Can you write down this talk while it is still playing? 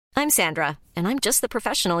I'm Sandra, and I'm just the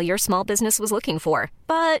professional your small business was looking for.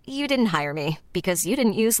 But you didn't hire me because you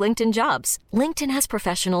didn't use LinkedIn Jobs. LinkedIn has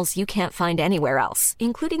professionals you can't find anywhere else,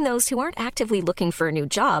 including those who aren't actively looking for a new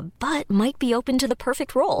job, but might be open to the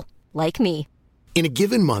perfect role, like me. In a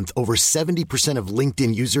given month, over 70% of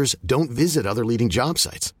LinkedIn users don't visit other leading job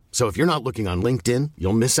sites. So if you're not looking on LinkedIn,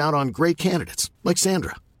 you'll miss out on great candidates like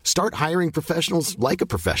Sandra. Start hiring professionals like a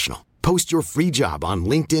professional. Post your free job on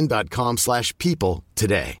linkedin.com/people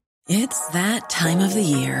today. It's that time of the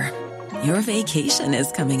year. Your vacation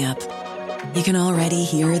is coming up. You can already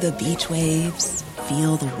hear the beach waves,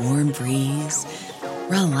 feel the warm breeze,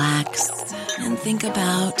 relax, and think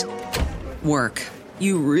about work.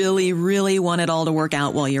 You really, really want it all to work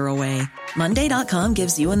out while you're away. Monday.com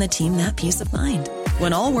gives you and the team that peace of mind.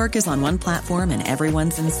 When all work is on one platform and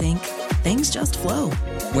everyone's in sync, things just flow.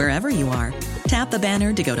 Wherever you are, tap the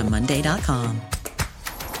banner to go to Monday.com.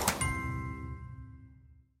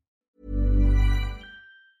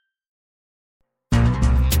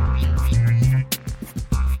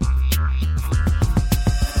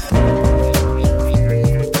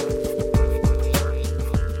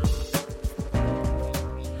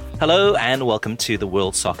 Hello and welcome to the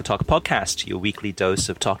World Soccer Talk podcast, your weekly dose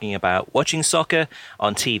of talking about watching soccer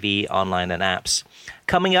on TV, online and apps.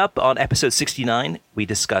 Coming up on episode 69, we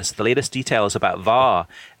discuss the latest details about VAR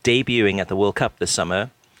debuting at the World Cup this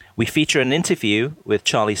summer. We feature an interview with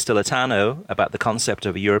Charlie Stilitano about the concept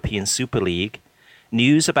of a European Super League,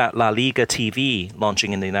 news about La Liga TV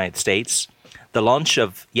launching in the United States, the launch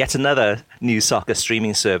of yet another new soccer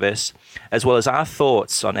streaming service, as well as our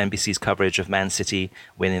thoughts on NBC's coverage of Man City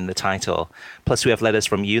winning the title. Plus, we have letters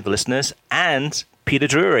from you, the listeners, and Peter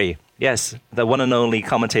Drury. Yes, the one and only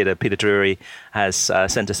commentator, Peter Drury, has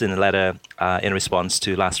sent us in a letter in response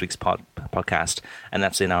to last week's podcast, and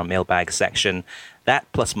that's in our mailbag section. That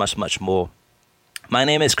plus much, much more. My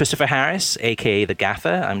name is Christopher Harris, a.k.a. The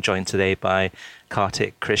Gaffer. I'm joined today by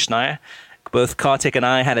Kartik Krishnaiyer. Both Kartik and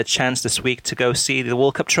I had a chance this week to go see the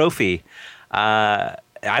World Cup trophy.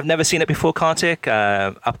 I've never seen it before, Kartik,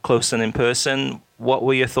 up close and in person. What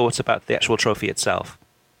were your thoughts about the actual trophy itself?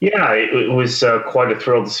 Yeah, it was quite a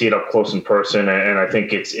thrill to see it up close in person, and I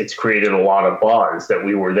think it's created a lot of buzz that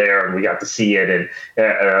we were there and we got to see it, and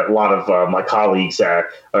a lot of my colleagues are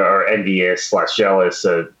envious/jealous,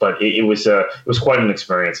 but it was quite an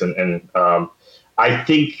experience, and I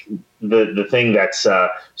think the thing that's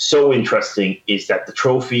so interesting is that the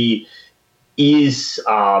trophy is,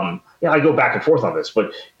 I go back and forth on this,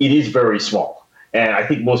 but it is very small. And I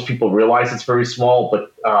think most people realize it's very small,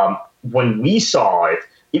 but when we saw it,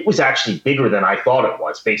 it was actually bigger than I thought it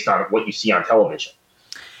was based on what you see on television.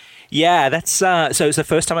 Yeah, that's so it's the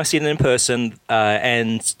first time I've seen it in person,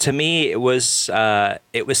 and to me it was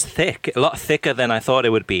thick, a lot thicker than I thought it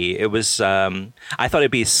would be. It was I thought it'd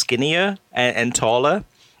be skinnier and taller.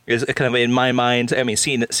 Is kind of in my mind. I mean,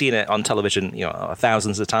 seen it on television,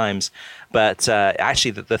 thousands of times, but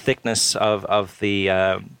actually the thickness of the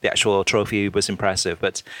actual trophy was impressive.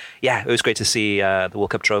 But yeah, it was great to see the World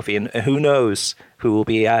Cup trophy, and who knows who will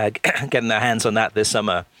be getting their hands on that this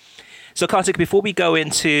summer. So, Kartik, before we go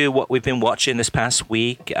into what we've been watching this past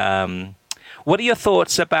week, what are your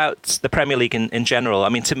thoughts about the Premier League in general? I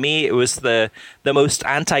mean, to me, it was the most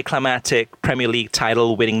anticlimactic Premier League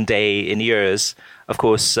title winning day in years. Of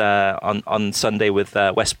course, on Sunday with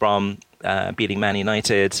West Brom beating Man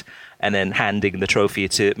United and then handing the trophy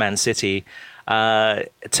to Man City.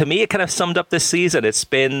 To me, it kind of summed up this season. It's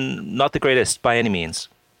been not the greatest by any means.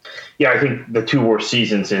 Yeah, I think the two worst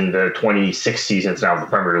seasons in the 26 seasons now of the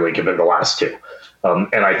Premier League have been the last two.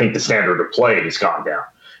 And I think the standard of play has gone down.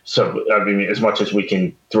 So, I mean, as much as we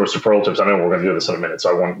can throw superlatives, I know we're going to do this in a minute, so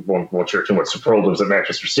I won't share too much superlatives at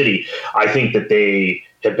Manchester City. I think that they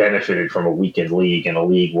have benefited from a weakened league, and a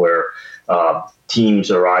league where teams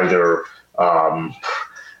are either I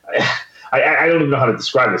don't even know how to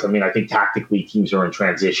describe this. I mean, I think tactically teams are in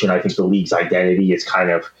transition. I think the league's identity is kind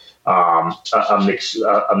of a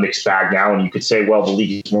mixed bag now. And you could say, well, the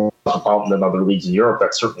league is more cosmopolitan than other leagues in Europe.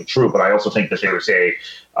 That's certainly true. But I also think that there's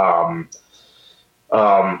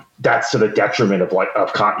that's to the detriment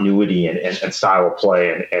of continuity and style of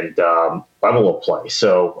play and level of play.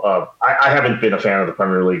 So I haven't been a fan of the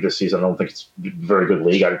Premier League this season. I don't think it's a very good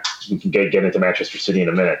league. We can get into Manchester City in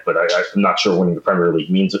a minute, but I'm not sure winning the Premier League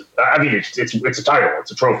means it. I mean, it's a title,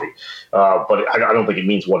 it's a trophy, but I don't think it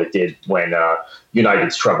means what it did when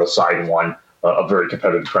United's treble side won a very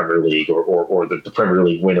competitive Premier League, or the Premier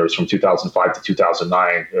League winners from 2005 to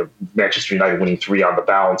 2009, Manchester United winning 3 on the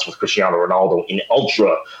balance with Cristiano Ronaldo in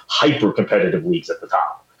ultra hyper competitive leagues at the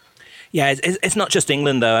top. Yeah, it's not just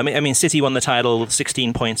England though. I mean, City won the title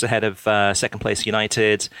 16 points ahead of second place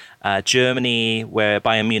United. Germany, where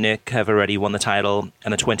Bayern Munich have already won the title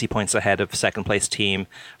and are 20 points ahead of second place team.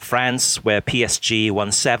 France, where PSG won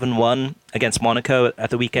 7-1 against Monaco at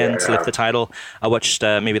the weekend to lift the title. I watched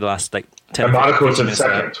maybe the last 10. And Monaco was in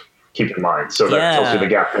second. Keep in mind, so that tells you the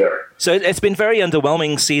gap there. So it's been very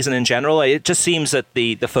underwhelming season in general. It just seems that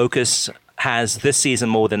the focus has this season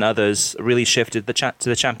more than others really shifted to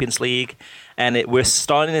the Champions League, and we're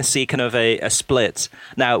starting to see kind of a split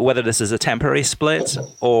now. Whether this is a temporary split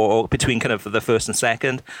or between kind of the first and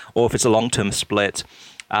second, or if it's a long-term split.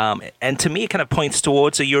 And to me, it kind of points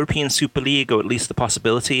towards a European Super League, or at least the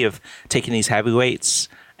possibility of taking these heavyweights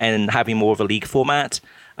and having more of a league format.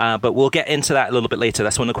 But we'll get into that a little bit later.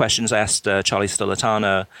 That's one of the questions I asked Charlie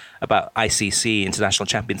Stoletano about ICC, International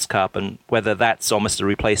Champions Cup, and whether that's almost a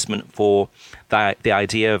replacement for the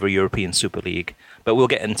idea of a European Super League. But we'll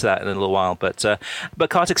get into that in a little while. But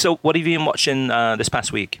Kartik, so what have you been watching this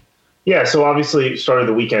past week? Yeah, so obviously started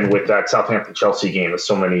the weekend with that Southampton-Chelsea game, as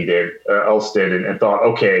so many else did, and thought,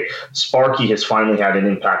 okay, Sparky has finally had an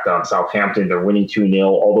impact on Southampton. They're winning 2-0,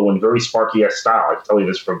 although in very Sparky-esque style. I can tell you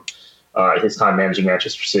this from his time managing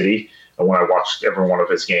Manchester City, and when I watched every one of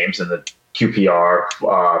his games, and the QPR,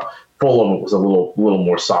 Fulham was a little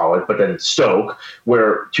more solid, but then Stoke,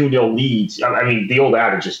 where 2-0 leads. I mean, the old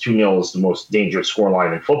adage is 2-0 is the most dangerous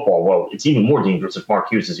scoreline in football. Well, it's even more dangerous if Mark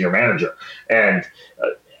Hughes is your manager, and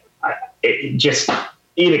it just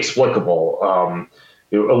inexplicable.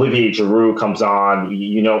 Olivier Giroud comes on.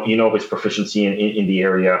 You know his proficiency in the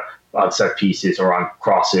area on set pieces or on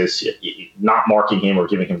crosses. Not marking him or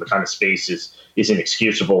giving him the kind of space is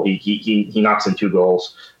inexcusable. He knocks in 2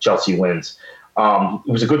 goals. Chelsea wins.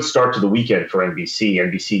 It was a good start to the weekend for NBC.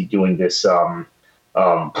 NBC doing this. How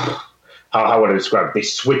would I describe it? They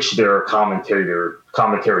switched their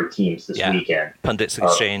commentary teams this weekend. Pundits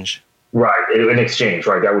exchange. Right, an exchange.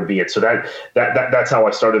 Right, that would be it. So that's how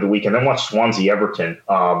I started the weekend. Then watched Swansea Everton.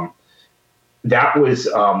 That was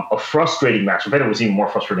a frustrating match. I bet it was even more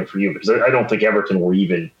frustrating for you because I don't think Everton were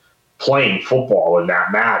even playing football in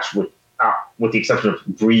that match, with the exception of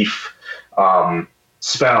brief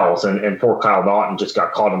spells. And poor Kyle Naughton just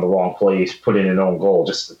got caught in the wrong place, put in an own goal.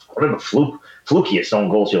 Just one of the flukiest own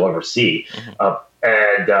goals you'll ever see.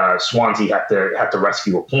 And Swansea had to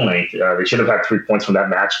rescue a point. They should have had 3 points from that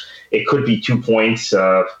match. It could be 2 points.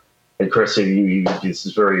 And Chris, this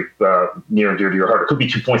is very near and dear to your heart. It could be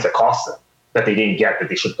 2 points that cost them, that they didn't get, that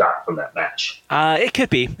they should have gotten from that match. It could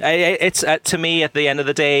be. It's to me, at the end of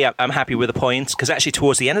the day, I'm happy with the points, because actually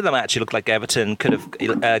towards the end of the match, it looked like Everton could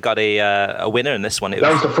have got a winner in this one.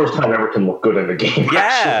 That was the first time Everton looked good in the game. Yeah.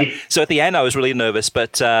 Actually. So at the end, I was really nervous,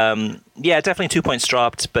 but definitely 2 points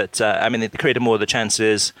dropped. But they created more of the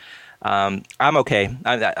chances. I'm okay.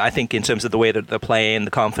 I think in terms of the way that they're playing,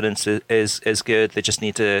 the confidence is good. They just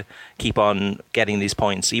need to keep on getting these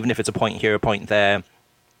points, even if it's a point here, a point there.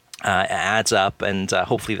 It adds up, and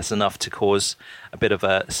hopefully that's enough to cause a bit of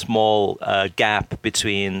a small gap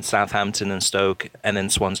between Southampton and Stoke, and then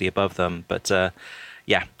Swansea above them. But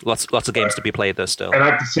lots of games to be played though still. And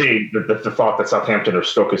I have to say that the thought that Southampton or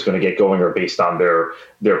Stoke is going to get going are based on their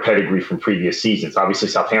pedigree from previous seasons. Obviously,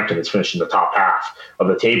 Southampton has finished in the top half of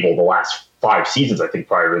the table the last 5 seasons, I think,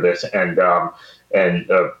 prior to this, and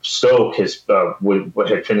Stoke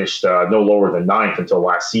had finished no lower than 9th until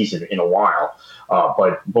last season in a while.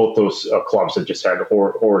 But both those clubs have just had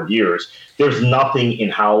horrid years. There's nothing in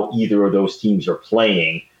how either of those teams are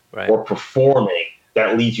playing or performing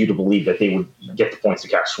that leads you to believe that they would get the points to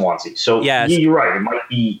catch Swansea. So you're right.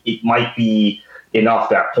 It might be enough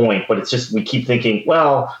that point, but it's just we keep thinking,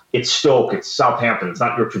 well, it's Stoke, it's Southampton, it's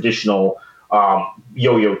not your traditional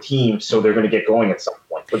yo-yo team, so they're going to get going at some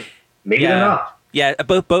point. But maybe they're not. Yeah,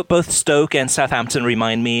 both Stoke and Southampton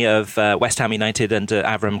remind me of West Ham United under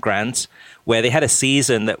Avram Grant, where they had a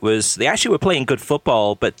season that they actually were playing good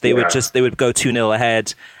football, but they would go 2-0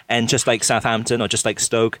 ahead, and just like Southampton or just like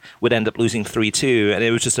Stoke would end up losing 3-2, and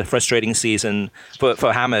it was just a frustrating season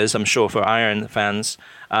for Hammers, I'm sure, for Iron fans.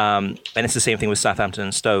 And it's the same thing with Southampton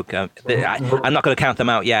and Stoke. I'm not going to count them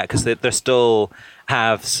out yet because they're still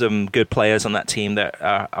have some good players on that team that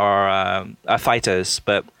are fighters,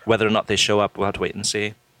 but whether or not they show up, we'll have to wait and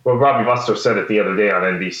see. Well, Robbie Mustoe said it the other day on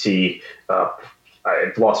NBC.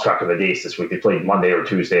 I lost track of the days this week. They played Monday or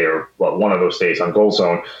Tuesday or one of those days on Goal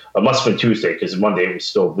Zone. It must have been Tuesday because Monday it was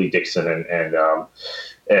still Lee Dixon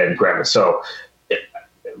and Graham. So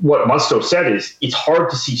what Mustoe said is it's hard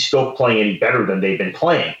to see Stoke playing any better than they've been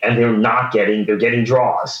playing, and they're getting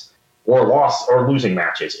draws or losing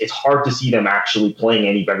matches. It's hard to see them actually playing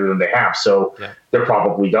any better than they have. So they're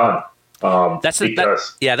probably done. That's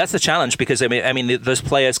the challenge, because I mean, those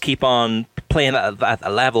players keep on playing at a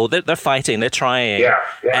level. They're fighting, they're trying,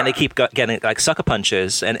 and they keep getting like sucker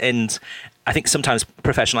punches. And I think sometimes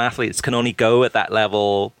professional athletes can only go at that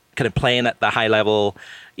level, kind of playing at the high level,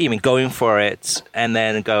 even going for it, and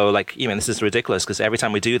then go like, this is ridiculous, because every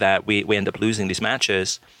time we do that, we end up losing these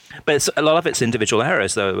matches. But a lot of it's individual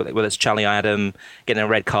errors, though, whether it's Charlie Adam getting a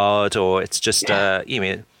red card, or it's just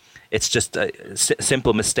it's just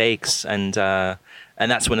simple mistakes, and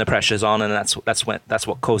that's when the pressure's on, and that's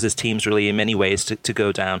what causes teams really in many ways to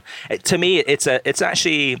go down. To me, it's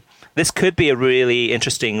actually, this could be a really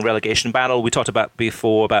interesting relegation battle. We talked about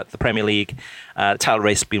before about the Premier League. The title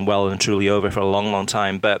race has been well and truly over for a long, long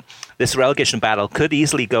time, but this relegation battle could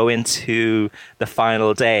easily go into the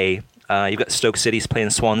final day. You've got Stoke City's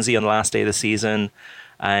playing Swansea on the last day of the season,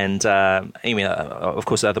 and of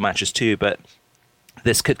course, other matches too, but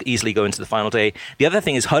this could easily go into the final day. The other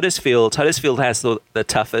thing is Huddersfield. Huddersfield has the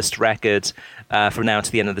toughest record from now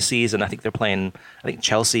to the end of the season. I think they're playing,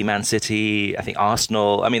 Chelsea, Man City, I think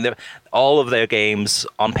Arsenal. I mean, all of their games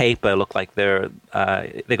on paper look like they've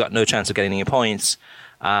got no chance of getting any points.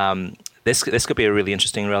 This could be a really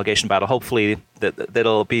interesting relegation battle. Hopefully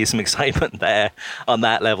there'll be some excitement there on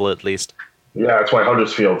that level at least. Yeah, that's why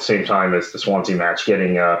Huddersfield, same time as the Swansea match,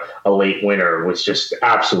 getting a late winner was just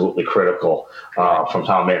absolutely critical from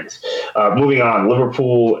Tom Ince. Moving on,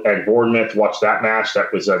 Liverpool and Bournemouth. Watched that match.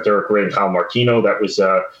 That was Derek Ray and Kyle Martino. That was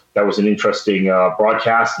an interesting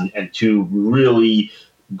broadcast, and two really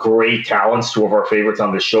great talents, two of our favorites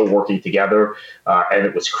on this show, working together, and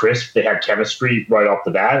it was crisp. They had chemistry right off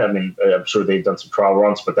the bat. I mean, I'm sure they've done some trial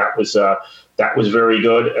runs, but that was very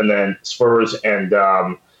good. And then Spurs and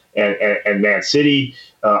Man City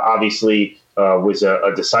obviously was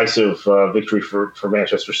a decisive victory for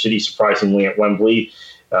Manchester City, surprisingly, at Wembley.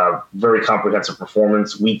 Very comprehensive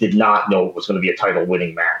performance. We did not know it was going to be a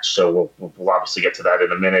title-winning match, so we'll obviously get to that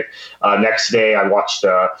in a minute. Next day, I watched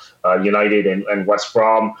United and West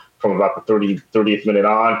Brom from about the 30th minute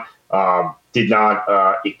on. Did not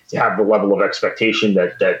have the level of expectation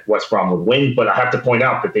that West Brom would win, but I have to point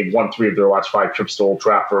out that they've won 3 of their last 5 trips to Old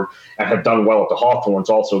Trafford and have done well at the Hawthorns,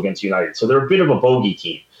 also against United. So they're a bit of a bogey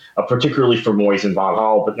team, particularly for Moyes and Van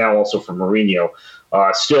Gaal, but now also for Mourinho.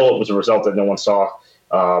 Still, it was a result that no one saw,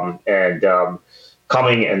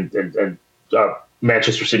 coming, and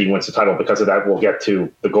Manchester City wins the title because of that. We'll get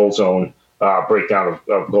to the goal zone breakdown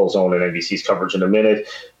of goal zone and NBC's coverage in a minute.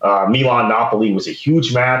 Milan-Napoli was a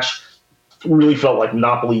huge match. Really felt like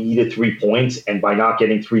Napoli needed 3 points, and by not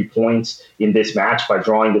getting 3 points in this match, by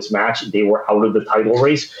drawing this match, they were out of the title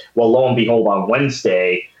race. Well, lo and behold, on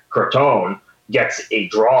Wednesday, Crotone gets a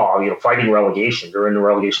draw, fighting relegation. They're in the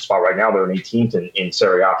relegation spot right now. They're in 18th in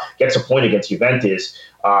Serie A. Gets a point against Juventus.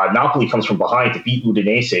 Napoli comes from behind to beat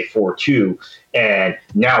Udinese 4-2, and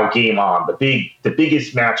now game on. The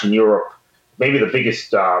biggest match in Europe, maybe the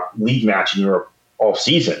biggest league match in Europe all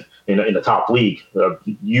season. In the top league,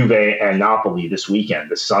 Juve and Napoli this weekend,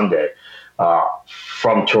 this Sunday,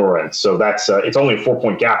 from Turin. So that's it's only a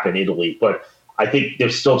 4-point gap in Italy, but I think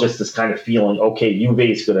there's still just this kind of feeling. Okay, Juve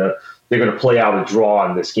is they're gonna play out a draw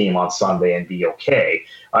in this game on Sunday and be okay.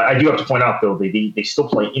 I do have to point out though, they still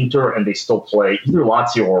play Inter and they still play either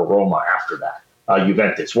Lazio or Roma after that,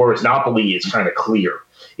 Juventus. Whereas Napoli is kind of clear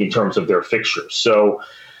in terms of their fixtures. So.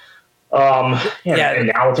 And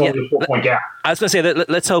now it's only a 4-point gap. I was going to say that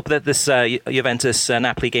let's hope that this Juventus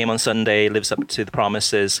Napoli game on Sunday lives up to the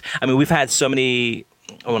promises. I mean, we've had so many,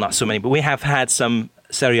 well, not so many, but we have had some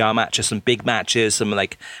Serie A matches, some big matches, some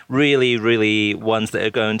like really, really ones that are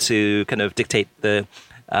going to kind of dictate the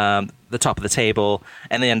top of the table,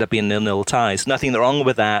 and they end up being 0-0 ties. Nothing wrong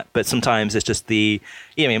with that, but sometimes it's just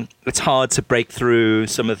it's hard to break through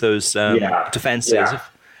some of those defenses. Yeah.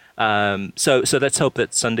 So let's hope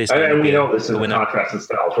that Sunday's going to be and we know this is a contrast in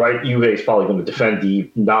styles, right? Juve is probably going to defend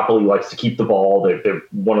deep. Napoli likes to keep the ball. They're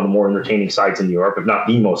one of the more entertaining sides in Europe, if not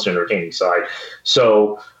the most entertaining side.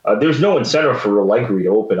 So there's no incentive for Allegri to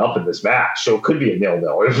open up in this match. So it could be a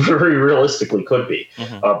 0-0. It very realistically could be.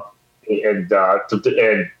 Mm-hmm.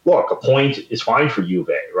 And look, a point is fine for Juve,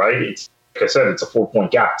 right? It's like I said, it's a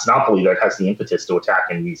 4-point gap. It's Napoli that has the impetus to attack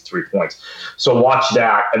and needs 3 points. So watch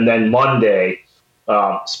that. And then Monday.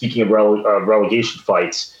 Speaking of relegation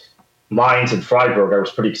fights, Mainz and Freiburg, I was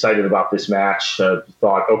pretty excited about this match.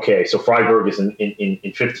 Thought, okay, so Freiburg is in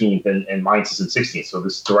 15th and Mainz is in 16th. So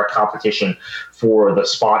this is direct competition for the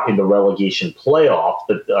spot in the relegation playoff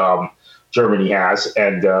that Germany has.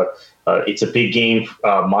 And it's a big game.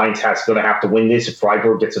 Mainz is going to have to win this. If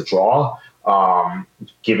Freiburg gets a draw,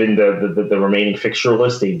 given the remaining fixture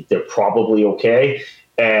list, they're probably okay.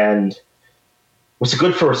 And was a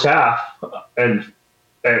good first half, and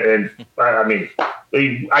I mean,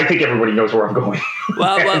 I think everybody knows where I'm going.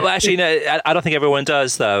 well, actually, no, I don't think everyone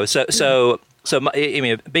does, though. So, I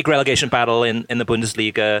mean, a big relegation battle in the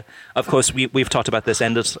Bundesliga. Of course, we've talked about this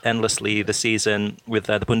endlessly this season with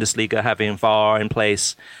the Bundesliga having VAR in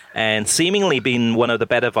place and seemingly being one of the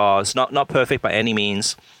better VARs. Not perfect by any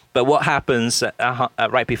means, but what happens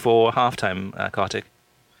right before halftime, Kartik?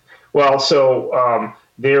 Well, so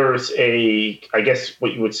there's I guess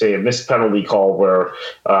what you would say, a missed penalty call where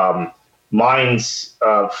Mainz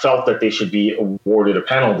felt that they should be awarded a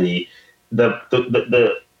penalty.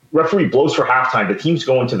 The referee blows for halftime. The teams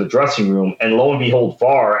go into the dressing room, and lo and behold,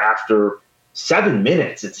 VAR after 7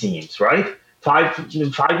 minutes, it seems, right? 5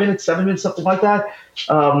 minutes, 7 minutes, something like that.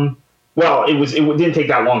 Well, it didn't take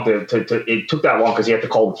that long it took that long because he had to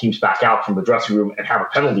call the teams back out from the dressing room and have a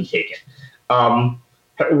penalty taken.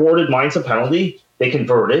 Awarded Mainz a penalty. They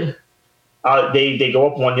converted. They go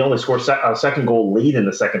up 1-0. They score a second goal late in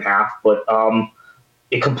the second half, but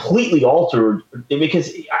it completely altered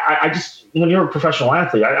because I just, when you're a professional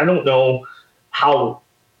athlete, I don't know how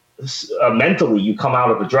mentally you come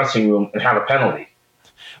out of the dressing room and have a penalty.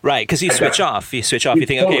 Right, because you switch off. You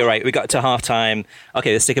think, okay, right, we got to halftime.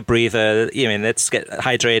 Okay, let's take a breather. Let's get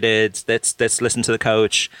hydrated. Let's listen to the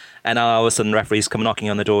coach. And now all of a sudden, referees come knocking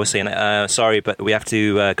on the door saying, "Sorry, but we have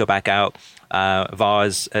to go back out. VAR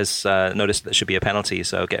has noticed that should be a penalty,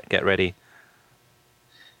 so get ready."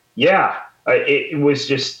 Yeah, it was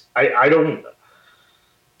just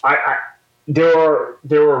there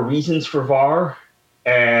are reasons for VAR,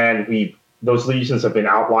 and those reasons have been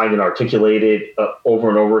outlined and articulated over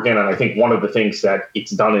and over again. And I think one of the things that it's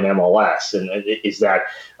done in MLS is that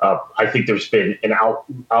I think there's been an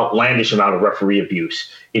outlandish amount of referee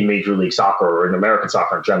abuse in Major League Soccer or in American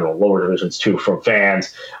soccer in general, lower divisions too, from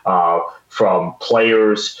fans, from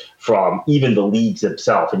players, from even the leagues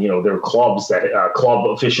themselves. And, there are clubs club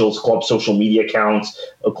officials, club social media accounts,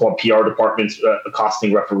 club PR departments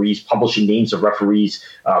accosting referees, publishing names of referees,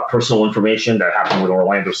 personal information that happened with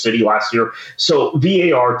Orlando City last year. So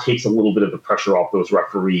VAR takes a little bit of the pressure off those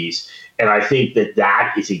referees. And I think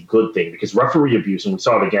that is a good thing because referee abuse, and we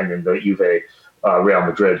saw it again in the Juve Real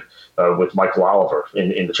Madrid with Michael Oliver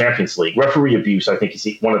in the Champions League. Referee abuse, I think, is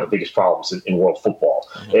one of the biggest problems in world football.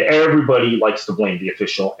 Mm-hmm. Everybody likes to blame the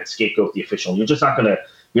official and scapegoat the official. You're just not going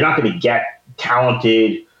to get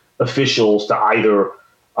talented officials to either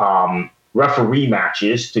referee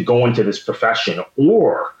matches to go into this profession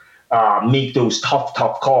or make those tough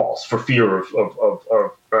calls for fear of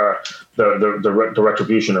the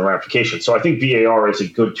retribution and ramification. So I think VAR is a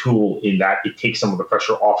good tool in that it takes some of the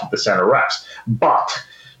pressure off of the center refs. But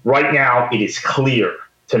right now, it is clear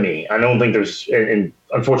to me. I don't think and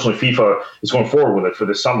unfortunately, FIFA is going forward with it for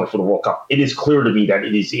this summer for the World Cup. It is clear to me that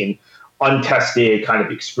it is in untested kind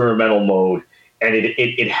of experimental mode, and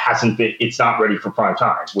it hasn't been. It's not ready for prime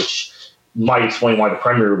time, which might explain why the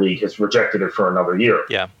Premier League has rejected it for another year.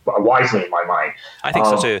 Yeah, wisely in my mind. I think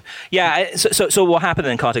so too. Yeah. So what happened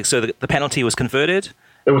in context? So the penalty was converted.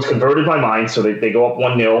 It was converted by Mainz, so they go up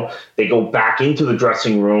 1-0. They go back into the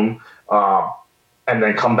dressing room and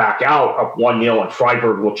then come back out up 1-0, and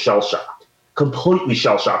Freiburg looked shell-shocked, completely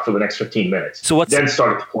shell-shocked for the next 15 minutes. Then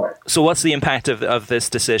started to play. So what's the impact of this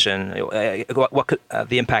decision? What could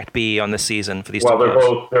the impact be on this season for these two clubs?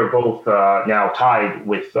 Well, they're both now tied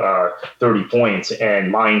with 30 points,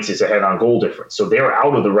 and Mainz is ahead on goal difference. So they're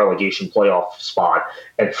out of the relegation playoff spot,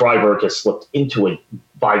 and Freiburg has slipped into it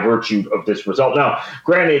by virtue of this result. Now,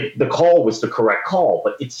 granted, the call was the correct call,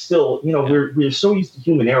 but it's still, we're so used to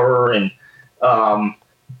human error and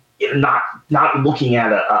not looking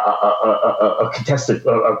at a contested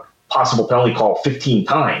possible penalty call 15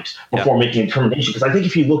 times before making a determination. Because I think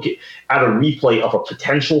if you look at a replay of a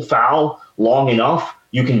potential foul long enough,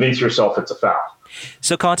 you convince yourself it's a foul.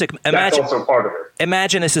 So, Kartik, that's also part of it.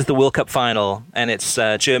 Imagine this is the World Cup final, and it's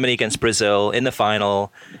Germany against Brazil in the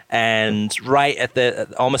final, and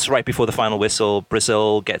almost right before the final whistle,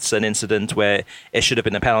 Brazil gets an incident where it should have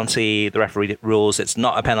been a penalty. The referee rules it's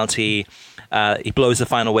not a penalty. He blows the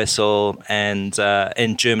final whistle, and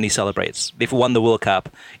Germany celebrates. They've won the World Cup.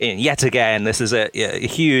 Yet again, this is a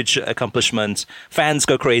huge accomplishment. Fans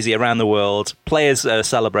go crazy around the world. Players are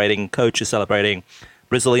celebrating. Coaches celebrating.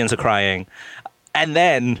 Brazilians are crying. And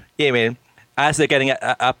then, as they're getting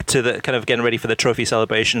up to the kind of getting ready for the trophy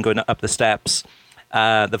celebration, going up the steps,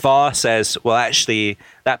 the VAR says, well, actually,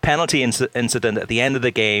 that penalty incident at the end of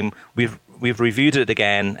the game, we've reviewed it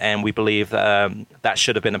again, and we believe that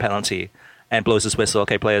should have been a penalty, and blows his whistle.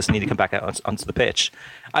 Okay, players need to come back out onto the pitch.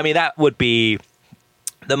 I mean, that would be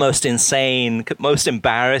the most insane, most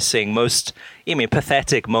embarrassing, most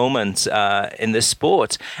pathetic moment in this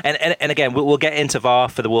sport. And again, we'll get into VAR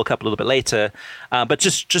for the World Cup a little bit later, but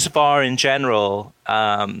just VAR in general.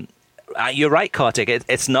 You're right, Kartik.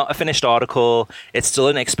 It's not a finished article. It's still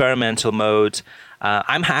in experimental mode.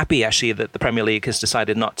 I'm happy, actually, that the Premier League has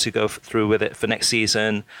decided not to go through with it for next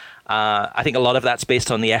season. I think a lot of that's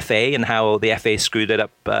based on the FA and how the FA screwed it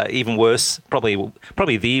up even worse.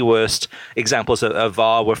 Probably the worst examples of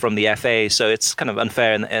VAR were from the FA, so it's kind of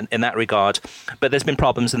unfair in that regard. But there's been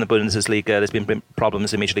problems in the Bundesliga. There's been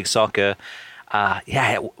problems in Major League Soccer.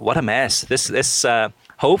 What a mess. This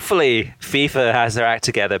hopefully FIFA has their act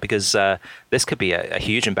together, because this could be a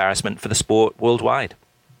huge embarrassment for the sport worldwide.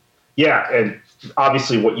 Yeah, and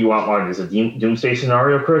obviously what you outlined is a doomsday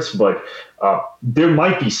scenario, Chris, but there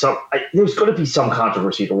might be there's going to be some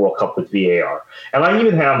controversy at the World Cup with VAR. And I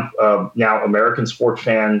even have now American sports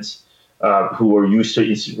fans who are used to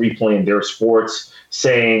replaying their sports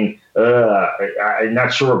saying, I'm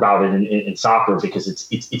not sure about it in soccer, because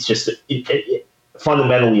it's just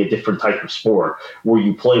fundamentally a different type of sport where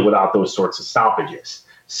you play without those sorts of stoppages.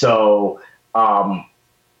 So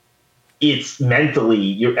it's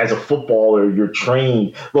mentally, as a footballer, you're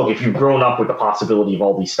trained. Look, if you've grown up with the possibility of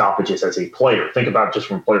all these stoppages as a player, think about it just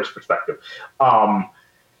from a player's perspective.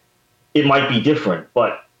 It might be different,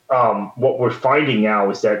 but what we're finding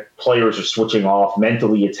now is that players are switching off.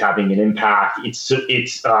 Mentally, it's having an impact.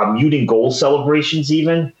 It's muting goal celebrations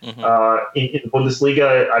even in the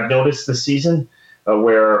Bundesliga. I've noticed this season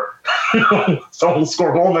where someone will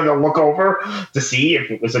score a goal and then they'll look over to see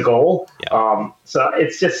if it was a goal. Yeah. So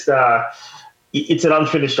it's just it's an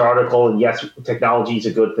unfinished article, and yes, technology is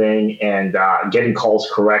a good thing, and getting calls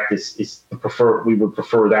correct is we would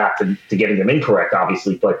prefer that to getting them incorrect,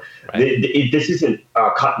 obviously. But this isn't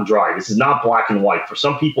cut and dry. This is not black and white. For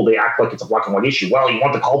some people, they act like it's a black and white issue. Well, you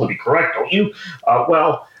want the call to be correct, don't you?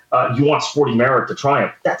 You want sporting merit to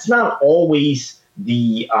triumph. That's not always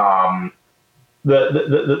the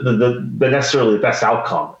necessarily the best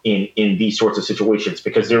outcome in these sorts of situations,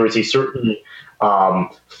 because there is a certain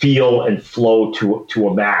feel and flow to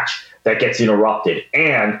a match that gets interrupted.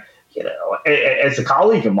 And as a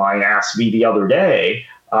colleague of mine asked me the other day,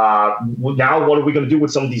 now what are we going to do with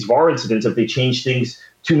some of these VAR incidents if they change things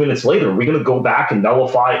 2 minutes later? Are we going to go back and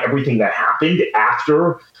nullify everything that happened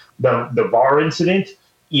after the VAR incident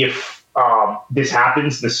if this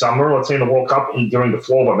happens this summer, let's say in the World Cup, and during the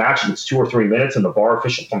flow of a match, and it's 2 or 3 minutes and the VAR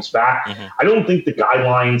official comes back? I don't think the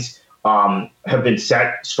guidelines have been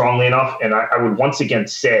set strongly enough. And I would once again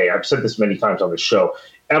say, I've said this many times on the show,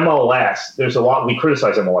 MLS, there's a lot, we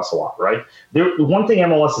criticize MLS a lot, right? The one thing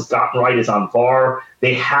MLS has gotten right is on VAR,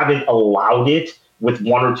 they haven't allowed it, with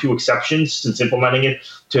 1 or 2 exceptions since implementing it,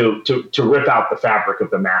 to rip out the fabric of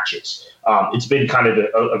the matches. It's been kind of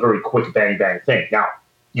a very quick bang thing. Now,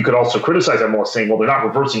 you could also criticize MLS saying, well, they're not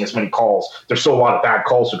reversing as many calls. There's still a lot of bad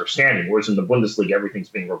calls that are standing, whereas in the Bundesliga, everything's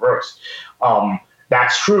being reversed.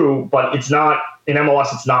 That's true, but it's not, in MLS,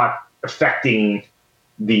 it's not affecting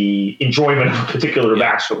the enjoyment of a particular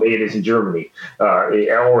match the way it is in Germany,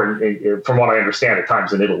 or from what I understand, at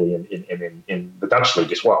times in Italy and in the Dutch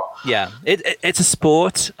league as well. Yeah, it's a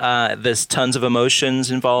sport. There's tons of emotions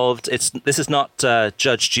involved. This is not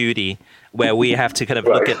Judge Judy, where we have to kind of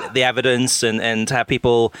look at the evidence and have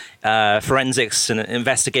people forensics and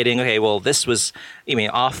investigating. Okay, well, this was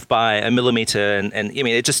off by a millimeter, and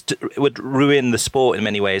it would ruin the sport in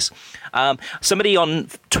many ways. Somebody on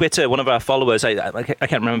Twitter, one of our followers, I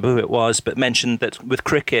can't remember who it was, but mentioned that with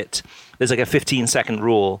cricket, there's like a 15-second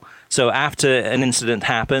rule. So after an incident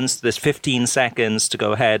happens, there's 15 seconds to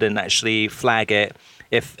go ahead and actually flag it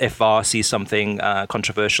if VAR sees something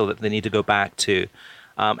controversial that they need to go back to.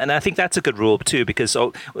 And I think that's a good rule too, because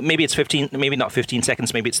maybe it's 15, maybe not 15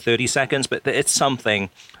 seconds, maybe it's 30 seconds, but it's something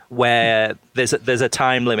where there's a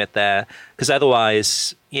time limit there, because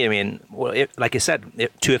otherwise, like I said,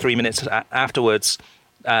 2 or 3 minutes afterwards,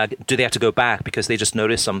 do they have to go back because they just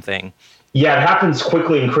noticed something? Yeah, it happens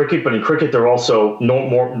quickly in cricket, but in cricket, they're also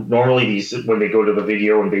normally these, when they go to the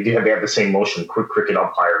video, and they have the same motion, cricket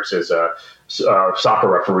umpires as soccer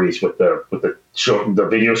referees with the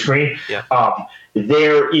video screen. Yeah.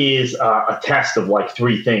 There is a test of like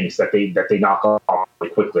 3 things that they knock off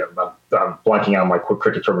really quickly. I'm blanking out on my quick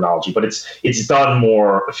cricket terminology, but it's done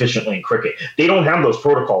more efficiently in cricket. They don't have those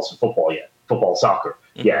protocols in soccer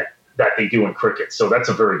yet, that they do in cricket. So that's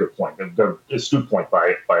a very good point, an astute point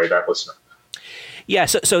by that listener. Yeah,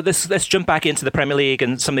 so let's jump back into the Premier League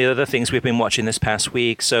and some of the other things we've been watching this past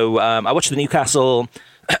week. So I watched the Newcastle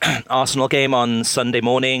Arsenal game on Sunday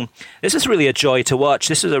morning. This is really a joy to watch.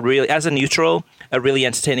 This was as a neutral, a really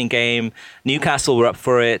entertaining game. Newcastle were up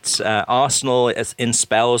for it. Arsenal, in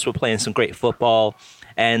spells, were playing some great football.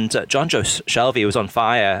 And John Joe Shelvey was on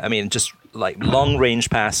fire. I mean, just like long range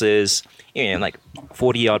passes, like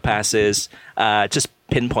 40-yard passes, just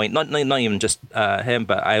pinpoint. Not even just him,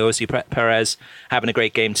 but Ayoze Perez having a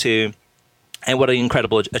great game too. And what an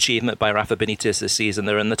incredible achievement by Rafa Benitez this season.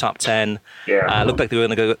 They're in the top 10. Yeah. Looked like they were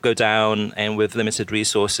going to go down, and with limited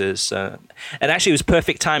resources. And actually, it was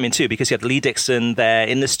perfect timing, too, because you had Lee Dixon there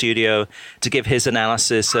in the studio to give his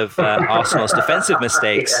analysis of Arsenal's defensive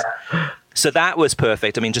mistakes. Yeah. So that was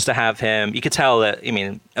perfect. I mean, just to have him, you could tell that,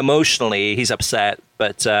 emotionally, he's upset,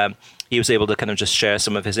 but he was able to kind of just share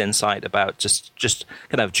some of his insight about just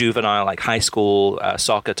kind of juvenile, like high school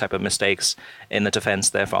soccer type of mistakes in the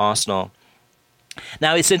defense there for Arsenal.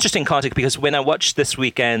 Now, it's interesting, Kartik, because when I watched this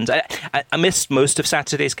weekend, I missed most of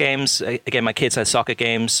Saturday's games. Again, my kids had soccer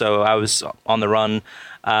games, so I was on the run.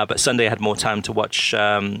 But Sunday I had more time to watch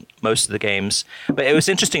most of the games. But it was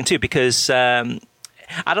interesting, too, because I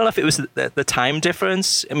don't know if it was the time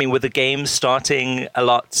difference. I mean, with the games starting a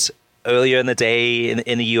lot earlier in the day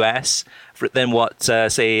in the US than what,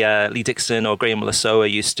 say, Lee Dixon or Graham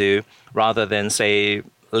Lasoa used to, rather than, say,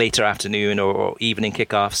 later afternoon or evening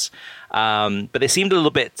kickoffs. But they seemed a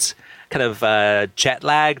little bit kind of jet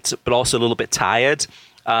lagged, but also a little bit tired.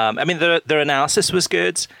 I mean, their analysis was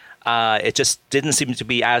good. It just didn't seem to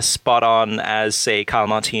be as spot on as, say, Kyle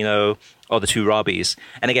Martino or the two Robbies.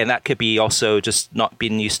 And again, that could be also just not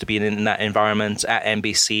being used to being in that environment at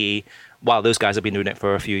NBC while those guys have been doing it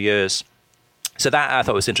for a few years. So that I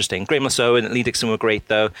thought was interesting. Graham Lasoe and Lee Dixon were great,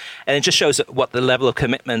 though. And it just shows what the level of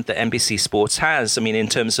commitment that NBC Sports has. I mean, in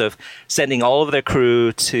terms of sending all of their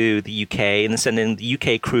crew to the UK and then sending the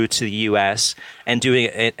UK crew to the US and doing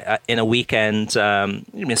it in a weekend.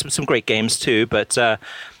 Some great games, too. But,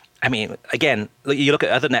 I mean, again, you look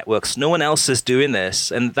at other networks, no one else is doing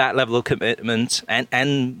this. And that level of commitment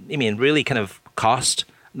and really kind of cost,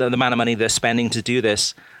 the amount of money they're spending to do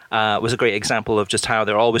this was a great example of just how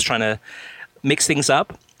they're always trying to mix things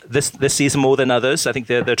up this season more than others. I think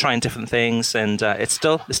they're trying different things, and it's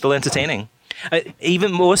still entertaining.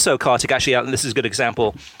 Even more so, Kartik, actually, and this is a good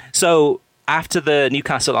example. So after the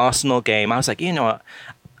Newcastle Arsenal game, I was like, you know what?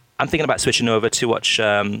 I'm thinking about switching over to watch,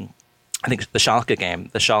 I think, the Schalke game,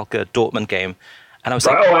 the Schalke Dortmund game. And I was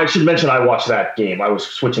like, oh, I should mention I watched that game. I was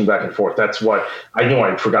switching back and forth. That's what I knew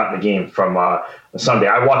I'd forgotten the game from Sunday.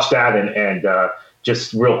 I watched that, and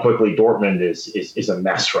just real quickly, Dortmund is a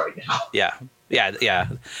mess right now. Yeah,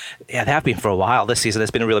 they have been for a while this season.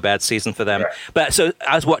 It's been a really bad season for them. Yeah. But so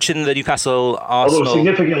I was watching the Newcastle Arsenal. Although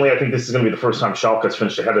significantly, I think this is going to be the first time Schalke's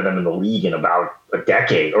finished ahead of them in the league in about a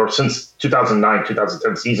decade, or since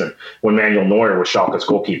 2009-2010 season when Manuel Neuer was Schalke's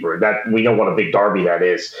goalkeeper. That we know what a big derby that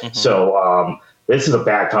is. Mm-hmm. So this is a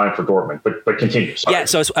bad time for Dortmund, but continue. Sorry. Yeah,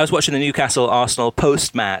 so I was watching the Newcastle Arsenal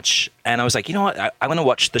post-match, and I was like, you know what, I'm going to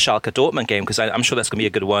watch the Schalke Dortmund game because I'm sure that's going to be a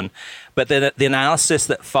good one. But the analysis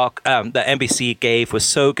that that NBC gave was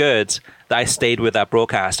so good that I stayed with that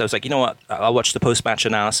broadcast. I was like, you know what, I'll watch the post-match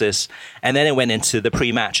analysis. And then it went into the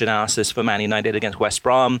pre-match analysis for Man United against West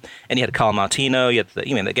Brom, and you had Carl Martino, you had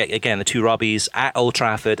the two Robbies at Old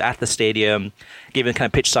Trafford, at the stadium, giving kind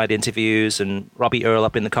of pitch-side interviews, and Robbie Earle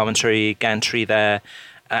up in the commentary, Gantry there.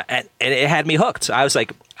 And it had me hooked. I was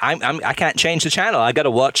like, I can't change the channel. I got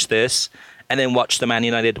to watch this and then watch the Man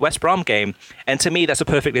United West Brom game. And to me, that's a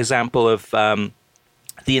perfect example of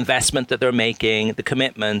the investment that they're making, the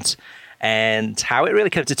commitment, and how it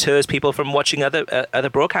really kind of deters people from watching other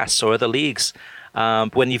broadcasts or other leagues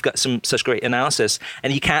when you've got such great analysis.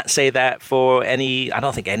 And you can't say that for I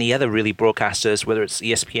don't think any other really broadcasters, whether it's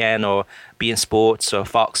ESPN or beIN Sports or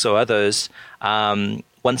Fox or others.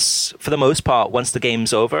 For the most part, once the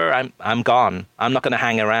game's over, I'm gone. I'm not going to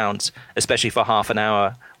hang around, especially for half an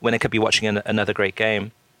hour when I could be watching another great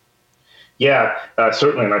game. Yeah,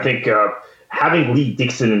 certainly. And I think having Lee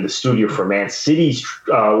Dixon in the studio for Man City's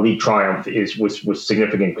league triumph was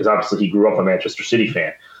significant because obviously he grew up a Manchester City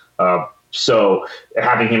fan. So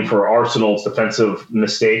having him for Arsenal's defensive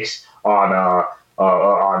mistakes on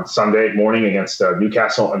Sunday morning against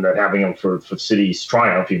Newcastle, and then having him for City's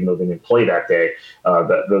triumph, even though they didn't play that day,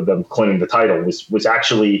 them claiming the title was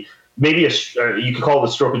actually maybe you could call it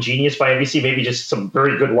a stroke of genius by NBC, maybe just some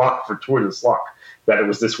very good luck for Tour de luck that it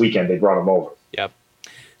was this weekend they brought him over. Yep.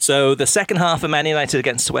 So the second half of Man United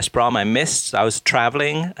against West Brom I missed. I was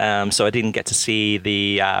traveling, so I didn't get to see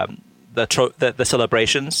the the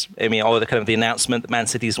celebrations. I mean, or the kind of the announcement that Man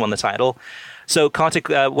City's won the title. So, Kartik,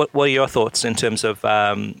 what are your thoughts in terms of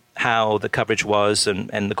how the coverage was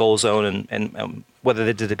and the goal zone and whether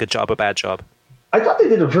they did a good job or bad job? I thought they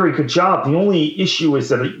did a very good job. The only issue is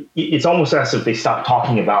that it's almost as if they stopped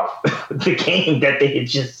talking about the game that they had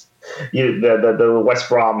just, the West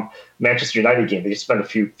Brom Manchester United game. They just spent a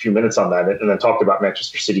few minutes on that and then talked about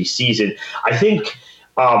Manchester City's season. I think,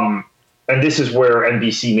 and this is where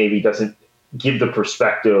NBC maybe doesn't give the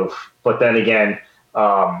perspective, but then again,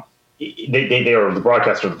 they are the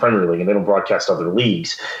broadcaster of the Premier League and they don't broadcast other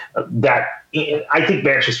leagues. That I think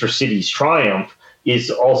Manchester City's triumph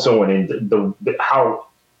is also how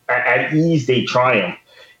at ease they triumph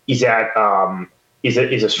is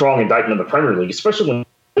a strong indictment of the Premier League, especially when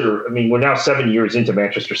we're now 7 years into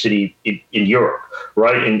Manchester City in Europe,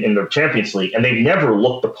 right, in the Champions League, and they've never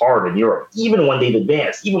looked the part in Europe, even when they've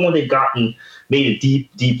advanced, even when they've made a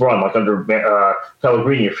deep run, like under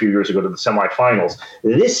Pellegrini a few years ago to the semifinals.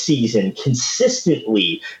 This season,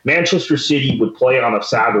 consistently, Manchester City would play on a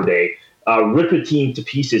Saturday, rip a team to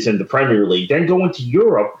pieces in the Premier League, then go into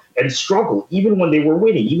Europe and struggle, even when they were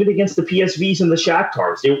winning, even against the PSVs and the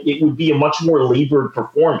Shakhtars. It would be a much more labored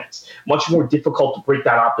performance, much more difficult to break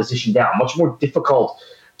that opposition down, much more difficult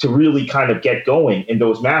to really kind of get going in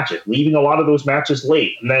those matches, leaving a lot of those matches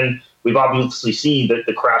late. And then we've obviously seen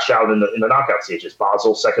the crash out in the knockout stages.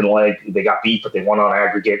 Basel, second leg, they got beat, but they won on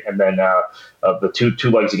aggregate, and then the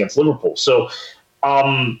two legs against Liverpool. So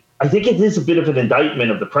I think it is a bit of an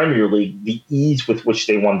indictment of the Premier League, the ease with which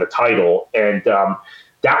they won the title, and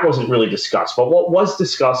that wasn't really discussed. But what was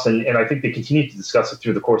discussed, and I think they continued to discuss it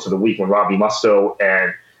through the course of the week when Robbie Mustoe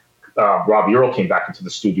and Robbie Earle came back into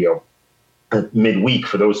the studio midweek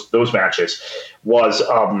for those matches, was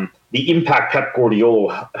the impact Pep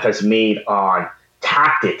Guardiola has made on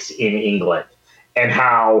tactics in England and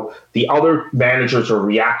how the other managers are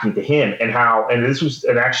reacting to him, and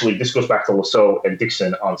actually this goes back to Lasso and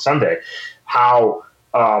Dixon on Sunday, how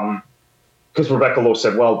because Rebecca Lowe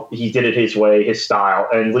said, well, he did it his way, his style.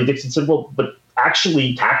 And Lee Dixon said, well, but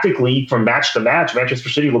actually, tactically, from match to match, Manchester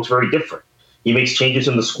City looks very different. He makes changes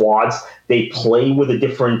in the squads. They play with a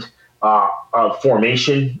different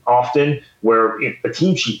formation often, where the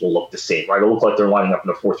team sheet will look the same, right? It'll look like they're lining up in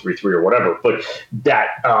a 4-3-3 or whatever. But that,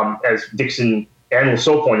 as Dixon and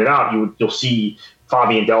Lasso pointed out, you'll see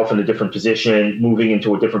Fabian Delph in a different position, moving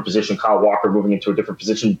into a different position, Kyle Walker moving into a different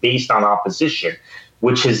position based on opposition,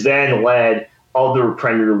 which has then led other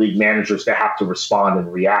Premier League managers to have to respond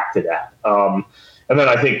and react to that. And then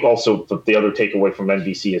I think also the other takeaway from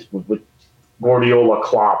NBC is with Guardiola,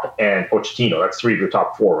 Klopp, and Pochettino. That's three of your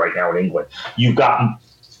top four right now in England. You've got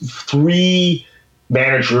three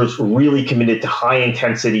managers really committed to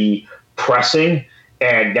high-intensity pressing,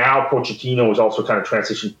 and now Pochettino is also kind of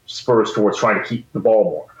transitioned Spurs towards trying to keep the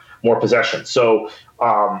ball more possession. So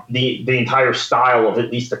the entire style of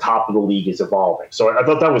at least the top of the league is evolving. So I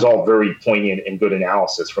thought that was all very poignant and good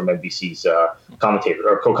analysis from NBC's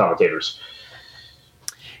co-commentators.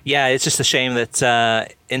 Yeah, it's just a shame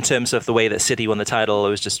that in terms of the way that City won the title, it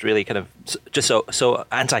was just really kind of just so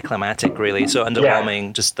anticlimactic, really, so underwhelming.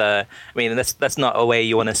 Yeah. Just I mean, that's not a way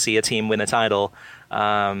you want to see a team win a title,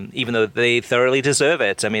 even though they thoroughly deserve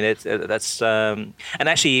it. I mean, that's and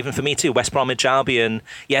actually even for me too, West Bromwich Albion,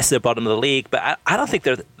 yes, they're bottom of the league, but I don't think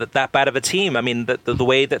they're that bad of a team. I mean, the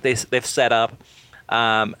way that they've set up,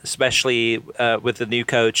 especially with the new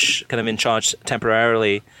coach kind of in charge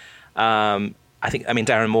temporarily.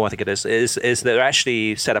 Darren Moore, I think it is they're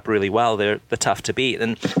actually set up really well. They're tough to beat.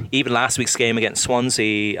 And even last week's game against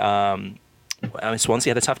Swansea, Swansea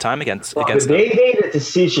had a tough time against them. They made a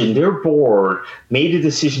decision, their board made a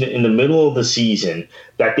decision in the middle of the season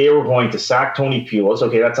that they were going to sack Tony Pulis.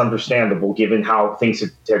 Okay, that's understandable given how things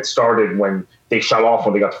had started when they shut off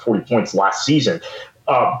when they got to 40 points last season.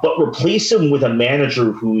 But replace him with a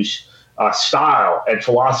manager whose style and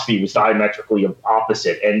philosophy was diametrically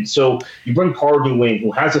opposite. And so you bring Pardew in,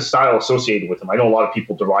 who has a style associated with him. I know a lot of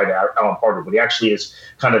people deride Alan Pardew, but he actually is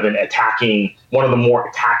kind of one of the more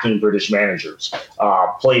attacking British managers.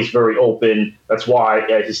 Plays very open. That's why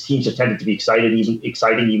his teams have tended to be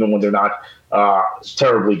exciting even when they're not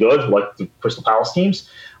terribly good, like the Crystal Palace teams.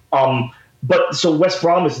 But so West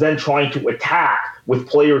Brom is then trying to attack with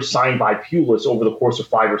players signed by Pulis over the course of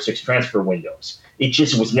 5 or 6 transfer windows. It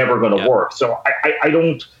just was never going to work. So I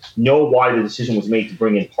don't know why the decision was made to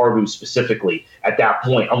bring in Pardew specifically at that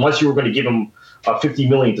point, unless you were going to give him $50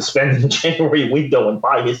 million to spend in the January window and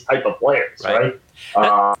buy his type of players, right?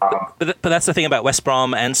 But that's the thing about West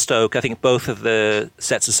Brom and Stoke. I think both of the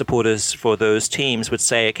sets of supporters for those teams would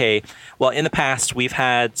say, okay, well, in the past we've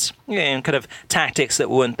had kind of tactics that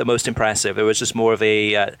weren't the most impressive. There was just more of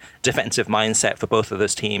a defensive mindset for both of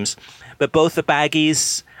those teams. But both the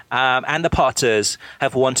Baggies and the Potters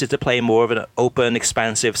have wanted to play more of an open,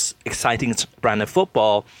 expansive, exciting brand of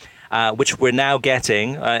football, which we're now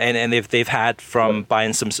getting, and they've had from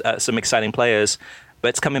buying some exciting players. But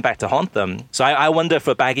it's coming back to haunt them. So I wonder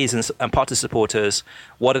for Baggies and Potter supporters,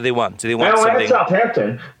 what do they want? Do they want something?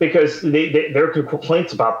 Southampton, because their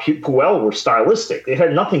complaints about Puel were stylistic. It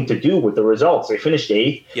had nothing to do with the results. They finished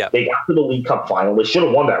 8th. Yep. They got to the League Cup final. They should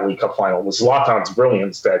have won that League Cup final. It was Zlatan's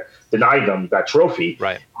brilliance that denied them that trophy.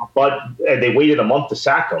 Right. But they waited a month to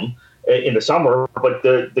sack him in the summer. But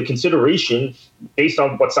the consideration, based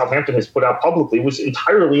on what Southampton has put out publicly, was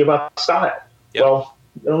entirely about style. Yep. Well,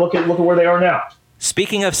 look at where they are now.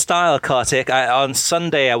 Speaking of style, Kartik, on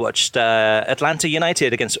Sunday I watched Atlanta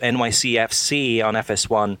United against NYCFC on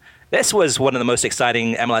FS1. This was one of the most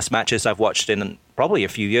exciting MLS matches I've watched in probably a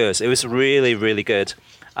few years. It was really, really good.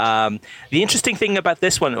 The interesting thing about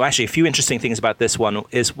this one, actually a few interesting things about this one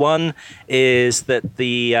is that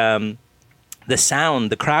the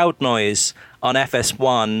sound, the crowd noise on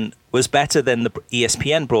FS1 was better than the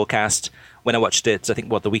ESPN broadcast when I watched it, I think,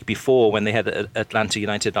 the week before when they had Atlanta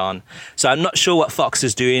United on. So I'm not sure what Fox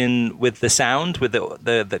is doing with the sound, with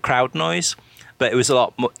the crowd noise, but it was a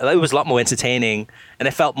lot more entertaining, and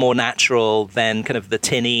it felt more natural than kind of the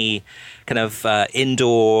tinny kind of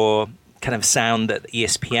indoor kind of sound that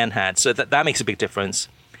ESPN had. So that makes a big difference.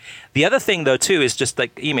 The other thing, though, too, is just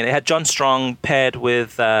like, it had John Strong paired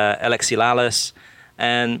with Alexi Lalas.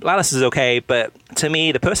 And Lalas is okay, but to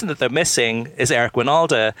me, the person that they're missing is Eric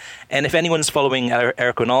Winalda. And if anyone's following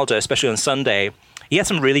Eric Winalda, especially on Sunday, he had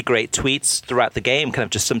some really great tweets throughout the game, kind of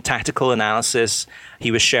just some tactical analysis he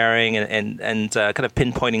was sharing and kind of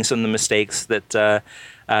pinpointing some of the mistakes that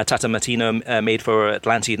Tata Martino made for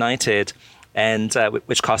Atlanta United, and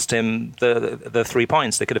which cost him the 3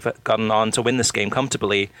 points. They could have gotten on to win this game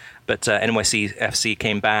comfortably, but NYCFC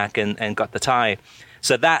came back and got the tie.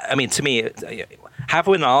 So that, to me, have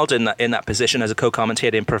Winalda in that position as a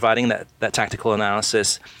co-commentator and providing that tactical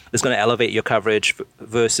analysis is going to elevate your coverage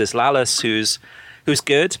versus Lalas, who's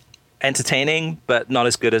good, entertaining, but not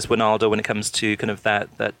as good as Winalda when it comes to kind of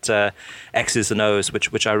that X's and O's,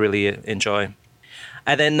 which I really enjoy.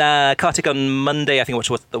 And then Kartik, on Monday, I think I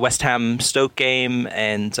watched the West Ham Stoke game,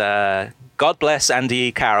 and God bless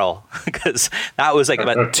Andy Carroll, because that was like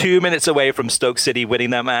about 2 minutes away from Stoke City winning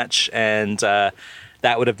that match, and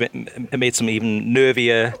that would have made some even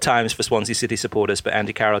nervier times for Swansea City supporters. But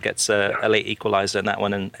Andy Carroll gets a late equaliser in that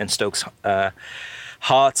one, and Stoke's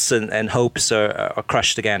hearts and hopes are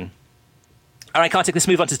crushed again. All right, Kartik, let's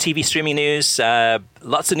move on to TV streaming news.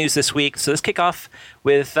 Lots of news this week. So let's kick off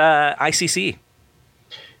with ICC.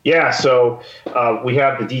 Yeah, so we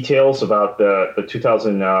have the details about the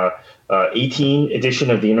 2018 edition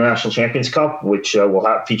of the International Champions Cup, which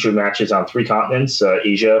will feature matches on 3 continents,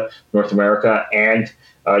 Asia, North America, and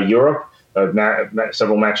Europe.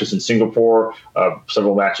 Several matches in Singapore,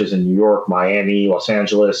 several matches in New York, Miami, Los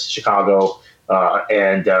Angeles, Chicago,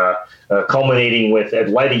 and culminating with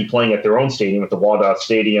Atleti playing at their own stadium, at the Wada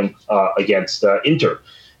Stadium, against Inter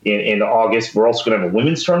in August. We're also going to have a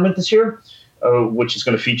women's tournament this year, which is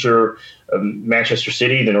going to feature Manchester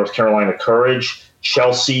City, the North Carolina Courage,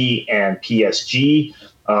 Chelsea, and PSG.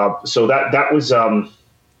 So that was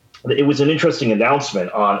it was an interesting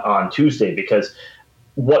announcement on Tuesday, because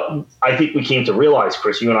what I think we came to realize,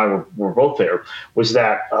 Chris, you and I were both there, was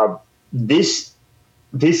that this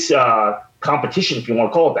competition, if you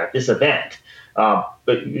want to call it that, this event, but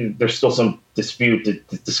there's still some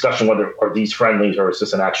discussion whether are these friendlies or is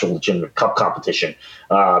this an actual legitimate cup competition.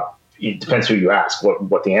 It depends who you ask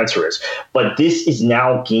what the answer is. But this is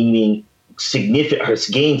now gained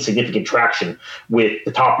significant traction with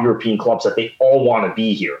the top European clubs, that they all want to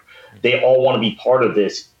be here. They all want to be part of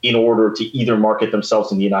this in order to either market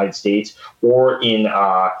themselves in the United States or in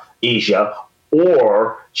Asia,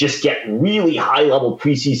 or just get really high-level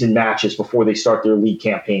preseason matches before they start their league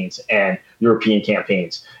campaigns and European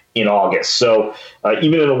campaigns in August. So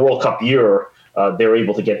even in a World Cup year, they're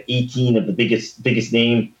able to get 18 of the biggest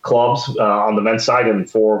name clubs on the men's side, and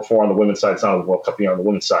four on the women's side. It's not a World Cup year on the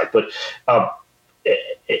women's side, but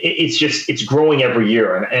it's growing every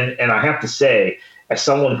year. And I have to say, as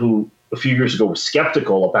someone who a few years ago was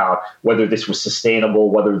skeptical about whether this was sustainable,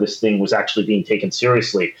 whether this thing was actually being taken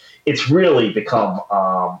seriously, it's really become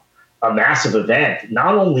a massive event,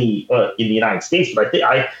 not only in the United States, but I think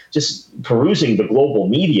I just perusing the global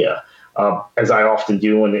media, as I often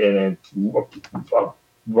do, and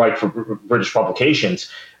write for British publications.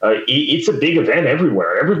 It's a big event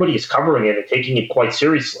everywhere. Everybody is covering it and taking it quite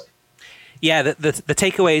seriously. Yeah, the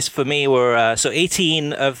takeaways for me were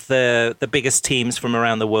 18 of the biggest teams from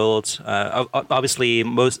around the world. Obviously,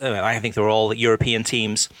 most I think they're all European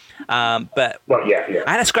teams. But yeah.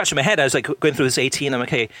 I had to scratch my head. I was like going through this 18. I'm like,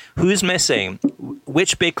 okay, who's missing?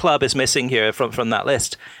 Which big club is missing here from that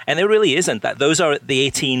list? And there really isn't. Those are the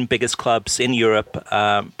 18 biggest clubs in Europe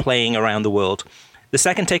playing around the world. The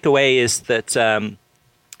second takeaway is that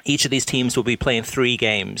each of these teams will be playing 3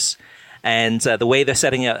 games. And the way they're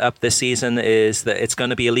setting it up this season is that it's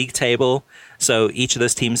going to be a league table. So each of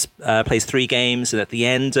those teams plays 3 games. And at the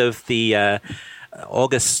end of the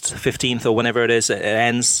August 15th or whenever it is, it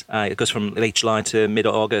ends. It goes from late July to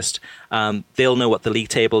mid-August. They'll know what the league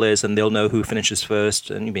table is, and they'll know who finishes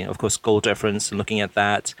first. And, of course, goal difference and looking at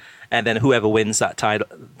that. And then whoever wins that title,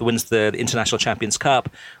 wins the International Champions Cup,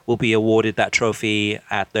 will be awarded that trophy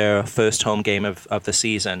at their first home game of the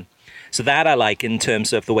season. So that I like in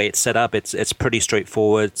terms of the way it's set up. It's pretty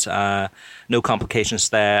straightforward. No complications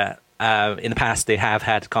there. In the past, they have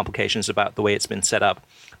had complications about the way it's been set up.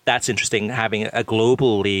 That's interesting, having a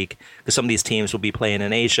global league, because some of these teams will be playing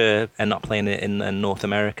in Asia and not playing in North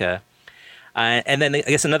America. And then I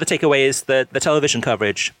guess another takeaway is the television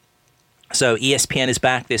coverage. So ESPN is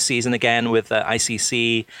back this season again with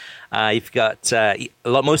ICC. You've got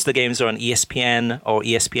most of the games are on ESPN or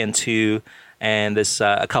ESPN2. And there's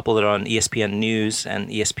a couple that are on ESPN News and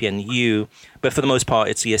ESPNU. But for the most part,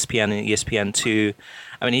 it's ESPN and ESPN2.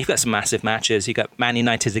 I mean, you've got some massive matches. You've got Man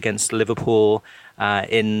United against Liverpool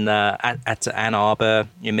at Ann Arbor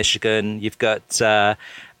in Michigan. You've got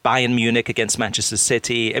Bayern Munich against Manchester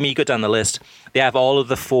City. I mean, you go down the list. They have all of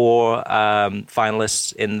the 4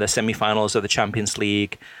 finalists in the semifinals of the Champions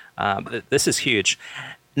League. This is huge.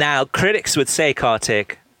 Now, critics would say,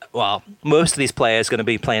 Kartik, well, most of these players are going to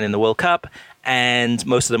be playing in the World Cup, and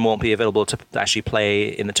most of them won't be available to actually play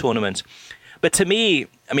in the tournament. But to me,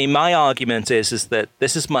 I mean, my argument is that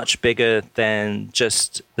this is much bigger than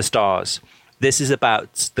just the stars. This is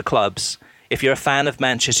about the clubs. If you're a fan of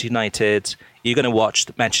Manchester United, you're going to watch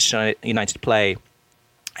Manchester United play.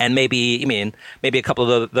 And maybe a couple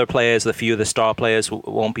of their players, a few of the star players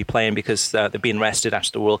won't be playing because they're being rested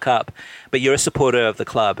after the World Cup. But you're a supporter of the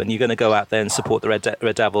club, and you're going to go out there and support the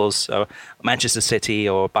Red Devils, or Manchester City,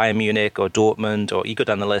 or Bayern Munich, or Dortmund, or you go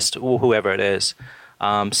down the list, or whoever it is.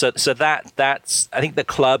 So that's I think the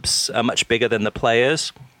clubs are much bigger than the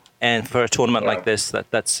players, and for a tournament like this,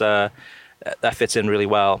 that fits in really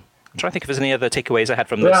well. I'm trying to think if there's any other takeaways I had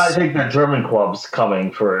from this. Yeah, I think that German clubs coming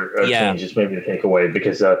for changes maybe the takeaway,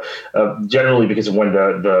 because generally because of when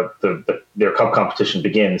their cup competition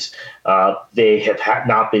begins, they have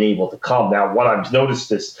not been able to come. Now, what I've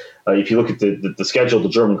noticed is if you look at the schedule, the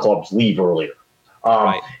German clubs leave earlier,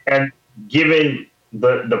 right. And given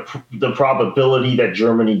the probability that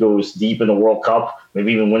Germany goes deep in the World Cup,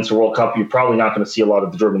 maybe even wins the World Cup, you're probably not going to see a lot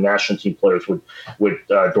of the German national team players with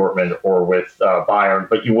Dortmund or with Bayern,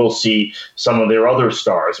 but you will see some of their other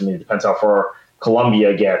stars. I mean, it depends how far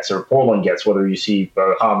Colombia gets or Poland gets, whether you see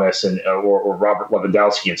James or Robert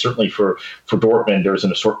Lewandowski. And certainly for Dortmund, there's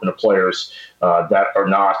an assortment of players that are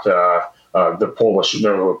not the Polish.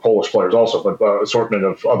 There were Polish players also, but assortment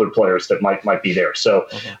of other players that might be there. So,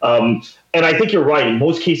 and I think you're right. In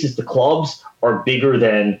most cases, the clubs are bigger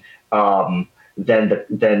than the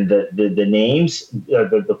names,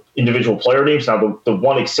 the individual player names. Now, the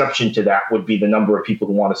one exception to that would be the number of people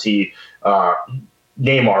who want to see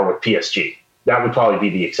Neymar with PSG. That would probably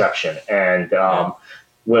be the exception, and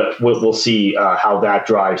we'll see how that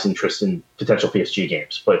drives interest in potential PSG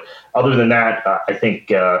games. But other than that, I think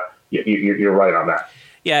you're right on that.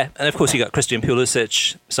 Yeah, and of course you got Christian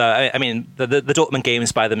Pulisic. So I mean, the Dortmund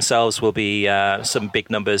games by themselves will be some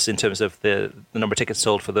big numbers in terms of the number of tickets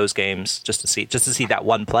sold for those games. Just to see that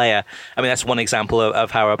one player. I mean, that's one example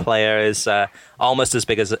of how a player is almost as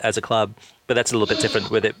big as a club, but that's a little bit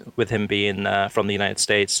different with him being from the United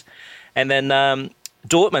States. And then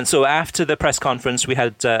Dortmund. So after the press conference, we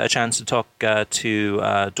had a chance to talk to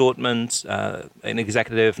Dortmund, an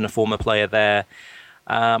executive and a former player there.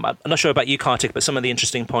 I'm not sure about you, Kartik, but some of the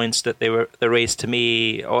interesting points that they raised to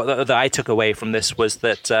me, or that I took away from this, was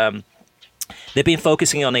that they've been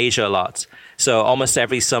focusing on Asia a lot. So almost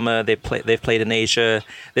every summer they've played in Asia.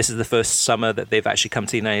 This is the first summer that they've actually come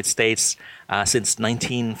to the United States since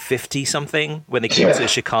 1950 something, when they came to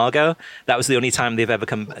Chicago. That was the only time they've ever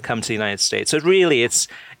come to the United States. So really, it's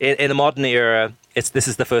in the modern era, this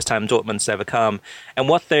is the first time Dortmund's ever come. And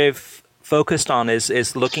what they've focused on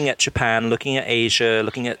is looking at Japan, looking at Asia,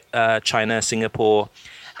 looking at China, Singapore,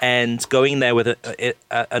 and going there with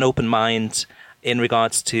an open mind in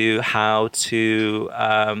regards to how to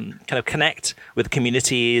kind of connect with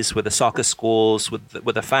communities, with the soccer schools, with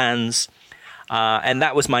the fans. And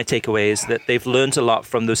that was my takeaway, is that they've learned a lot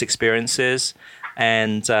from those experiences,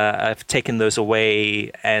 and I've taken those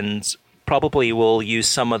away and probably will use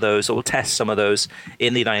some of those, or will test some of those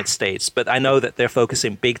in the United States. But I know that they're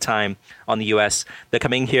focusing big time on the US. They're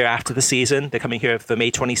coming here after the season. They're coming here for May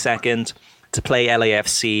 22nd to play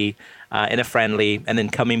LAFC in a friendly, and then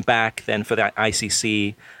coming back then for the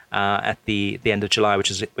ICC at the end of July, which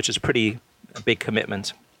is a pretty big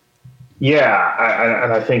commitment. Yeah,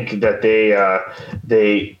 and I think that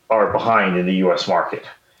they are behind in the U.S. market.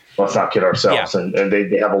 Let's not kid ourselves, and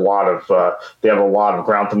they have a lot of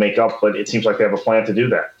ground to make up. But it seems like they have a plan to do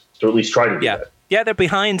that, to at least try to do that. Yeah, they're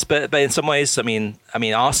behind, but in some ways, I mean,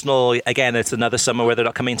 Arsenal, again, it's another summer where they're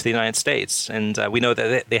not coming to the United States, and we know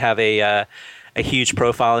that they have a huge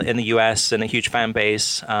profile in the US and a huge fan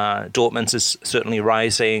base. Dortmund is certainly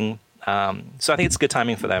rising. So I think it's good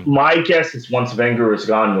timing for them. My guess is once Wenger is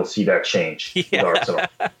gone, you'll see that change with Arsenal.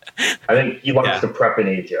 I think he likes to prep in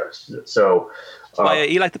Asia. So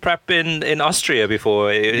he liked the prep in Austria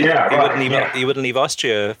before. He wouldn't leave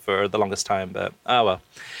Austria for the longest time, but oh well.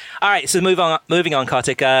 All right, so moving on,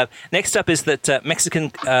 Kartik. Next up is that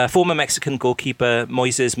former Mexican goalkeeper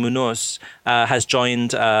Moises Munoz has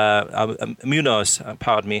joined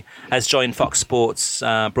has joined Fox Sports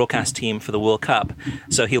broadcast team for the World Cup.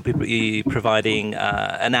 So he'll be providing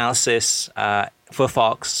analysis for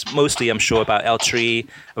Fox, mostly I'm sure about El Tri,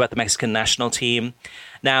 about the Mexican national team.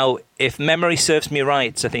 Now, if memory serves me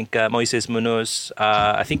right, I think Moises Munoz,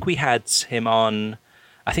 I think we had him on.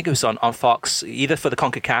 I think it was on Fox, either for the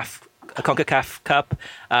CONCACAF Cup,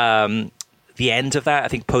 the end of that, I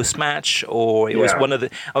think post-match, or it was one of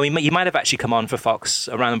the... I mean, he might have actually come on for Fox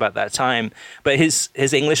around about that time, but his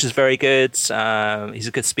English is very good. He's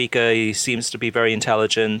a good speaker. He seems to be very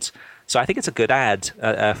intelligent. So I think it's a good ad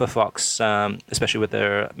for Fox, especially with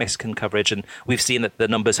their Mexican coverage. And we've seen that the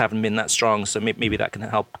numbers haven't been that strong, so maybe that can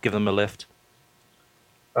help give them a lift.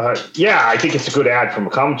 I think it's a good ad from a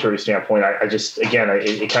commentary standpoint. I just, again,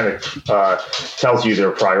 it kind of tells you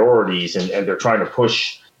their priorities, and they're trying to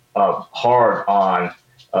push hard on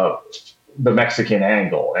the Mexican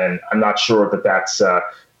angle. And I'm not sure that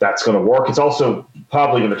that's going to work. It's also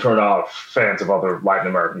probably going to turn off fans of other Latin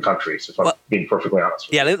American countries, if I'm being perfectly honest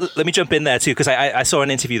with you. Let me jump in there too, because I saw an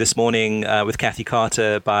interview this morning with Kathy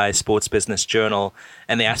Carter by Sports Business Journal,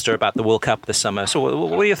 and they asked her about the World Cup this summer. So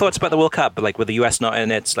what are your thoughts about the World Cup? Like, with the US not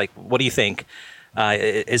in it, like, what do you think?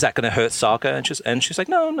 Is that going to hurt soccer? And she's like,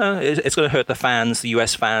 no, it's going to hurt the fans, the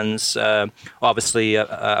US fans. Obviously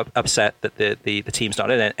upset that the team's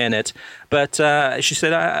not in it. But she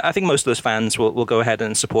said, I think most of those fans will go ahead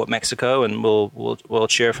and support Mexico, and we'll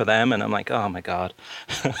cheer for them. And I'm like, oh my God.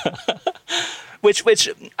 which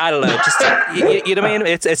I don't know. Just you know what I mean?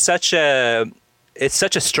 It's such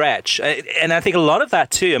a stretch, and I think a lot of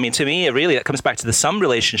that too. I mean, to me, it comes back to the Sum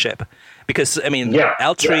relationship. Because, I mean,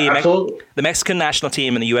 El Tri, the Mexican national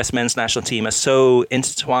team and the U.S. men's national team are so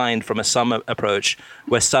intertwined from a Sum approach,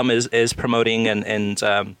 where Sum is promoting and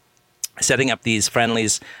setting up these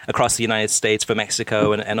friendlies across the United States for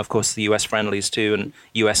Mexico, and of course the U.S. friendlies too, and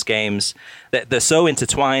U.S. games. They're so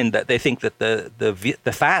intertwined that they think that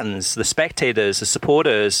the fans, the spectators, the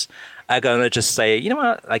supporters are going to just say, you know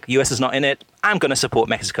what, like, U.S. is not in it, I'm going to support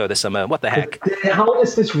Mexico this summer. What the heck? How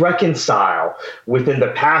does this reconcile within the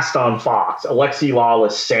past on Fox, Alexi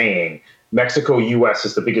Lalas saying Mexico-U.S.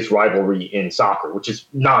 is the biggest rivalry in soccer, which is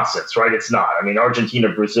nonsense, right? It's not. I mean, Argentina,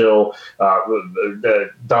 Brazil, the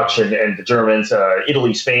Dutch and the Germans,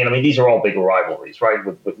 Italy, Spain, I mean, these are all bigger rivalries, right,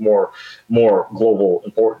 with more global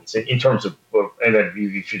importance in terms of, and then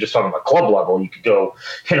if you're just talking about club level, you could go,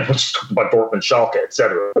 just talk about Dortmund, Schalke, et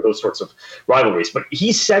cetera, those sorts of rivalries. But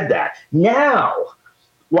he said that. Now,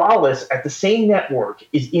 Lalas at the same network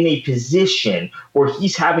is in a position where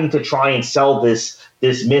he's having to try and sell this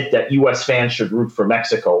myth that U.S. fans should root for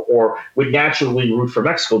Mexico or would naturally root for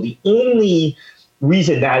Mexico. The only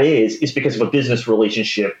reason that is because of a business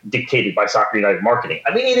relationship dictated by Soccer United marketing.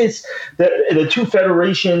 I mean, it is the two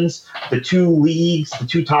federations, the two leagues, the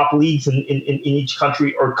two top leagues in each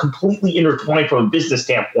country are completely intertwined from a business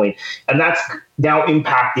standpoint, and that's now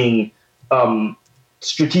impacting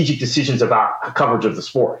strategic decisions about coverage of the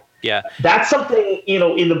sport. Yeah, that's something,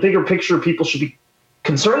 in the bigger picture, people should be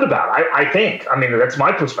concerned about. I think. I mean, that's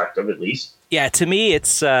my perspective, at least. Yeah, to me,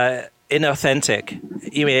 it's inauthentic.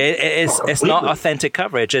 I mean, it's not authentic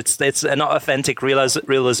coverage. It's not authentic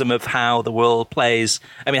realism of how the world plays.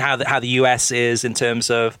 I mean, how the US is in terms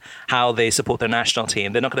of how they support their national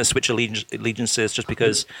team. They're not going to switch allegiances just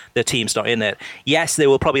because their team's not in it. Yes, they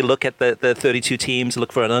will probably look at the 32 teams,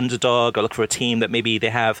 look for an underdog, or look for a team that maybe they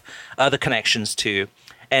have other connections to.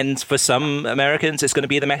 And for some Americans, it's going to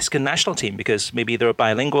be the Mexican national team because maybe they're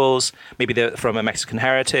bilinguals, maybe they're from a Mexican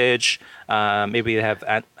heritage, maybe they have,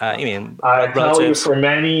 I tell you, for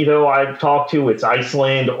many, though, I've talked to, it's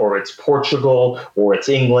Iceland or it's Portugal or it's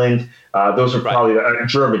England. Those are probably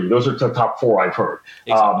Germany. Those are the top four I've heard.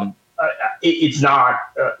 Exactly. It's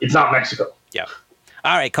not Mexico. Yeah.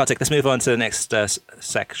 All right, Kartik, let's move on to the next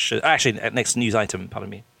section. Actually, next news item, pardon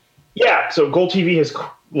me. Yeah, so GolTV has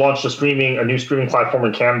launched a new streaming platform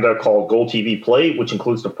in Canada called GolTV Play, which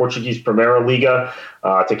includes the Portuguese Primeira Liga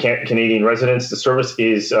to Canadian residents. The service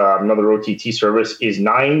is another OTT service is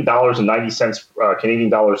 $9.90 Canadian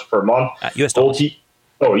dollars per month. US dollars.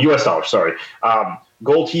 US dollars. Sorry.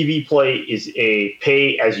 GolTV Play is a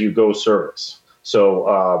pay-as-you-go service,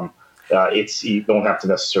 so you don't have to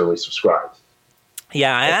necessarily subscribe.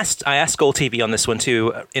 Yeah, I asked GolTV on this one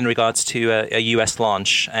too in regards to a US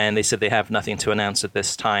launch, and they said they have nothing to announce at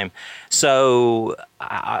this time. So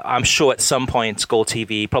I'm sure at some point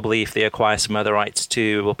GolTV, probably if they acquire some other rights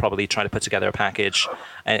too, will probably try to put together a package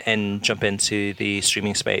and jump into the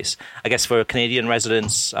streaming space. I guess for Canadian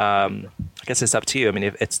residents, I guess it's up to you. I mean,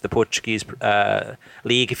 if it's the Portuguese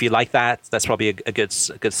league, if you like that, that's probably a good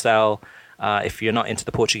sell. If you're not into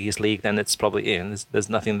the Portuguese league, then it's probably there's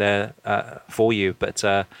nothing there for you. But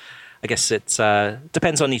I guess it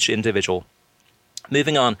depends on each individual.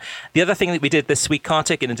 Moving on, the other thing that we did this week,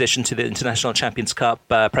 Kartik, in addition to the International Champions Cup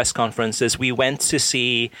press conference, is we went to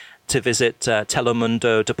visit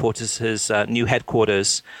Telemundo Deportes' new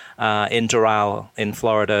headquarters in Doral, in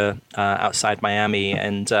Florida, outside Miami,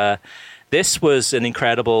 and this was an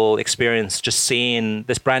incredible experience. Just seeing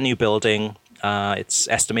this brand new building. It's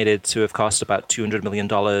estimated to have cost about $200 million.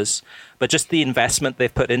 But just the investment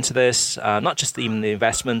they've put into this, not just even the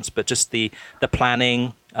investments, but just the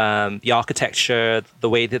planning, the architecture, the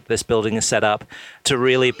way that this building is set up to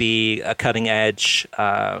really be a cutting edge,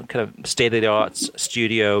 kind of state-of-the-art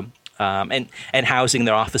studio. And housing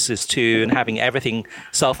their offices too, and having everything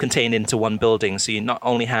self-contained into one building. So you not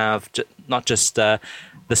only have not just the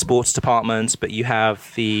sports department, but you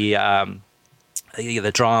have the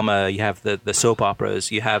drama, you have the soap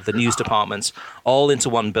operas, you have the news departments, all into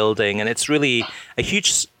one building. And it's really a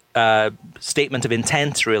huge statement of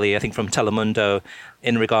intent, really, I think, from Telemundo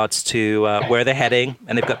in regards to where they're heading.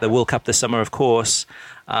 And they've got the World Cup this summer, of course.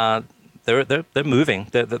 They're moving.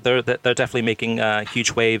 They're definitely making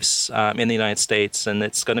huge waves in the United States, and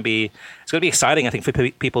it's going to be exciting, I think, for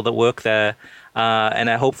people that work there. And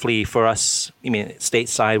hopefully for us,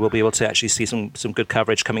 stateside, we'll be able to actually see some good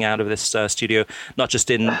coverage coming out of this studio, not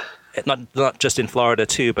just in Florida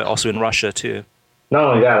too, but also in Russia too. Not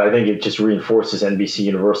only that, I think it just reinforces NBC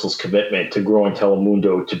Universal's commitment to growing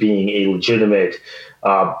Telemundo to being a legitimate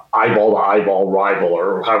eyeball-to-eyeball rival,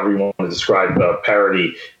 or however you want to describe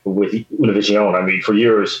parity with Univision. I mean, for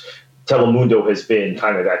years, Telemundo has been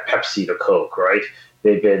kind of that Pepsi to Coke, right?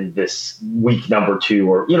 They've been this weak number two,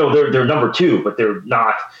 or they're number two, but they're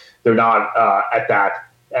not at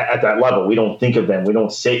that level. We don't think of them. We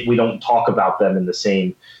don't talk about them in the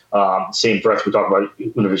same breath we talk about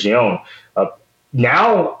Univision.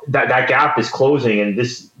 Now that gap is closing, and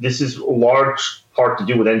this is a large part to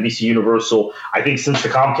do with NBC Universal, I think, since the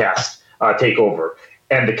Comcast takeover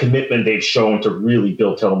and the commitment they've shown to really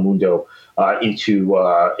build Telemundo into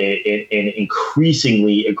an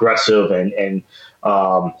increasingly aggressive and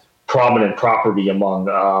prominent property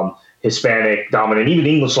among Hispanic dominant, even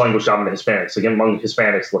English language dominant Hispanics, again, among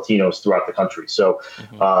Hispanics, Latinos throughout the country. So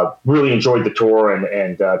really enjoyed the tour,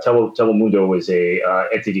 and Telemundo is a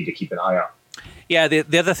entity to keep an eye on. Yeah,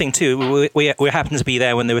 the other thing too, we happened to be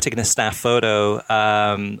there when they were taking a staff photo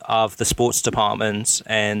of the sports department,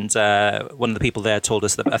 and one of the people there told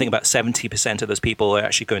us that I think about 70% of those people are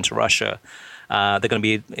actually going to Russia. They're going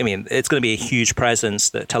to be, it's going to be a huge presence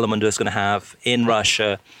that Telemundo is going to have in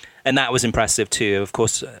Russia, and that was impressive too. Of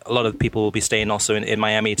course, a lot of people will be staying also in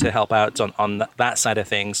Miami to help out on that side of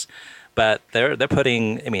things. But they're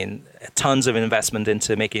putting, tons of investment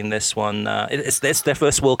into making this one. It's their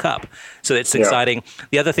first World Cup, so it's exciting.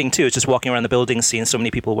 The other thing too is just walking around the building, seeing so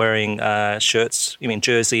many people wearing shirts.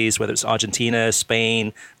 Jerseys, whether it's Argentina,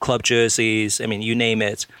 Spain, club jerseys. You name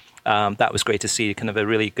it. That was great to see. Kind of a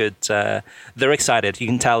really good. They're excited. You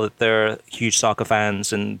can tell that they're huge soccer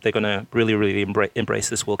fans, and they're going to really, really embrace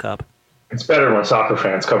this World Cup. It's better when soccer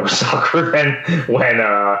fans cover soccer than when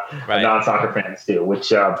non-soccer fans do, which,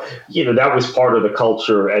 that was part of the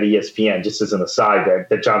culture at ESPN, just as an aside,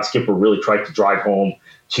 that John Skipper really tried to drive home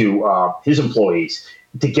to his employees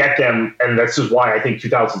to get them. And this is why I think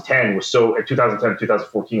 2010,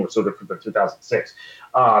 2014 was so different than 2006.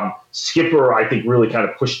 Skipper, I think, really kind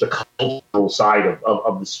of pushed the cultural side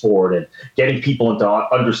of the sport and getting people into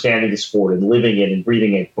understanding the sport and living it and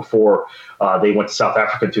breathing it before they went to South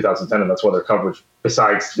Africa in 2010. And that's why their coverage,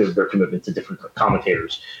 besides their commitment to different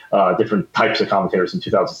commentators, different types of commentators in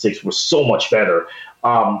 2006, was so much better.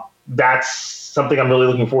 That's something I'm really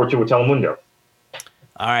looking forward to with Telemundo.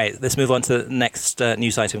 All right, let's move on to the next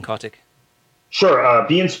news item, Kartik. Sure.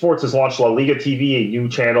 beIN Sports has launched La Liga TV, a new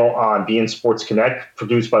channel on beIN Sports Connect,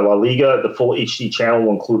 produced by La Liga. The full HD channel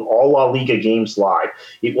will include all La Liga games live.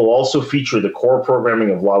 It will also feature the core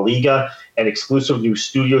programming of La Liga, an exclusive new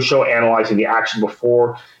studio show analyzing the action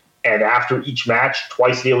before and after each match,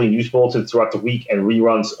 twice daily news bulletins throughout the week, and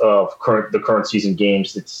reruns of the current season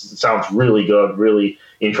games. It sounds really good, really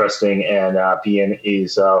interesting, and beIN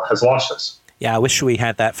has launched this. Yeah, I wish we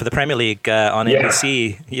had that for the Premier League on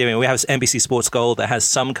NBC. We have NBC Sports Gold that has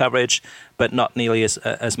some coverage, but not nearly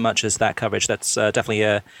as much as that coverage. That's definitely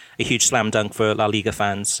a huge slam dunk for La Liga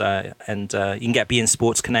fans. And you can get beIN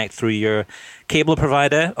Sports Connect through your cable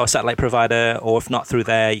provider or satellite provider, or if not through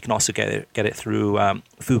there, you can also get it through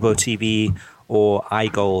Fubo TV or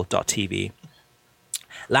iGoal.tv.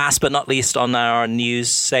 Last but not least on our news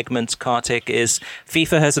segment, Kartik, is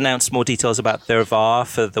FIFA has announced more details about their VAR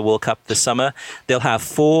for the World Cup this summer. They'll have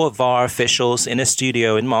 4 VAR officials in a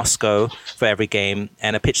studio in Moscow for every game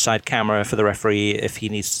and a pitch-side camera for the referee if he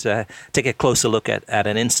needs to take a closer look at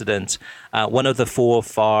an incident. One of the 4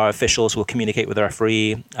 VAR officials will communicate with the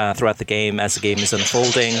referee throughout the game as the game is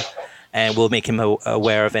unfolding, and will make him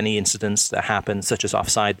aware of any incidents that happen, such as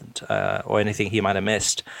offside or anything he might have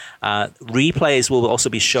missed. Replays will also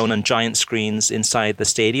be shown on giant screens inside the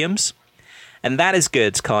stadiums. And that is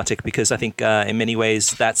good, Kartik, because I think in many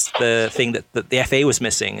ways that's the thing that the FA was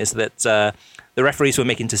missing, is that the referees were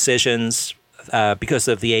making decisions because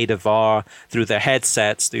of the aid of VAR through their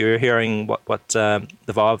headsets. They were hearing what the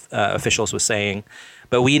VAR officials were saying,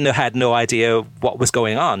 but we had no idea what was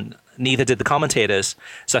going on. Neither did the commentators.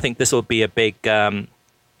 So I think this will be a big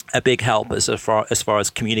help as far as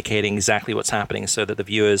communicating exactly what's happening, so that the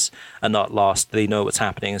viewers are not lost. They know what's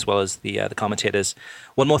happening as well as the commentators.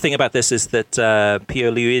 One more thing about this is that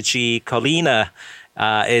Pierluigi Collina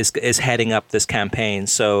is heading up this campaign.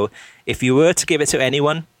 So if you were to give it to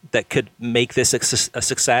anyone that could make this a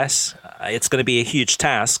success, it's going to be a huge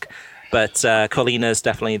task. But Collina is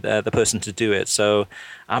definitely the person to do it. So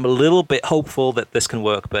I'm a little bit hopeful that this can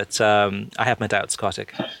work, but I have my doubts,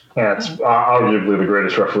 Kartik. Yeah, it's arguably the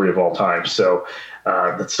greatest referee of all time. So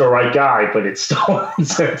that's the right guy, but it's still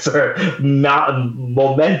it's a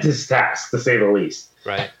momentous task, to say the least.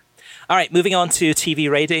 Right. All right, moving on to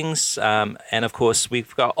TV ratings. And of course,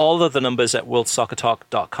 we've got all of the numbers at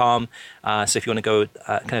worldsoccertalk.com. So if you want to go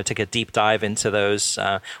kind of take a deep dive into those,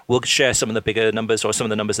 we'll share some of the bigger numbers or some of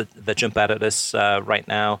the numbers that jump out at us right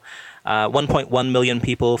now. 1.1 million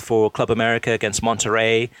people for Club America against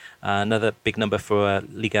Monterrey. Another big number for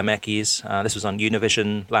Liga MX. This was on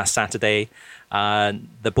Univision last Saturday.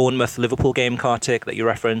 The Bournemouth-Liverpool game, Kartik, that you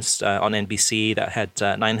referenced on NBC, that had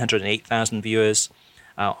 908,000 viewers.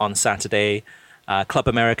 On Saturday. Club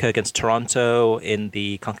America against Toronto in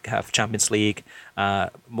the CONCACAF Champions League.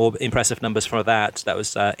 More impressive numbers for that. That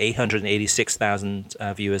was 886,000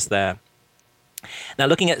 viewers there. Now,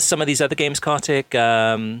 looking at some of these other games, Kartik,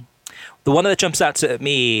 the one that jumps out to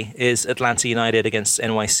me is Atlanta United against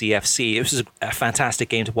NYCFC. It was a fantastic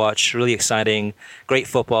game to watch, really exciting, great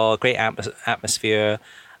football, great atmosphere,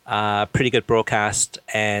 pretty good broadcast,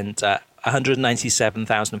 and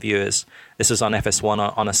 197,000 viewers. This is on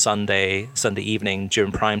FS1 on a Sunday evening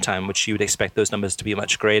during prime time, which you would expect those numbers to be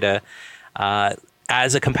much greater.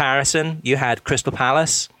 As a comparison, you had Crystal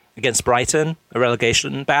Palace against Brighton, a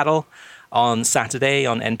relegation battle, on Saturday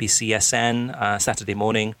on NBCSN, Saturday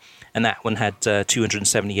morning, and that one had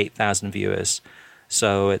 278,000 viewers.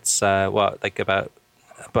 So it's about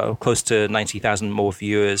close to 90,000 more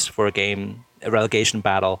viewers for a game, a relegation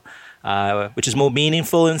battle. Which is more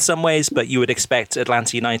meaningful in some ways, but you would expect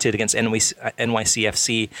Atlanta United against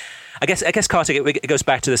NYCFC. I guess, Kartik, it goes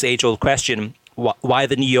back to this age-old question, why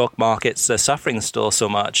the New York markets are suffering still so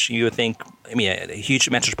much. You would think, a huge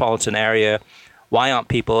metropolitan area, why aren't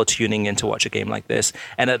people tuning in to watch a game like this?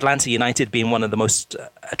 And Atlanta United being one of the most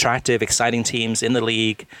attractive, exciting teams in the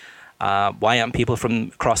league, why aren't people from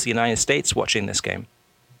across the United States watching this game?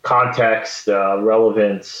 Context,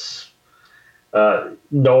 relevance.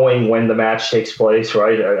 knowing when the match takes place,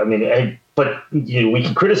 right? I mean, but we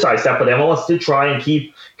can criticize that, but MLS did try and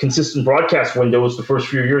keep consistent broadcast windows the first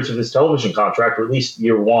few years of this television contract, or at least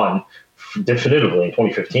year one, definitively in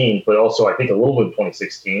 2015, but also I think a little bit in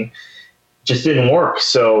 2016. Just didn't work.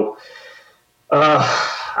 So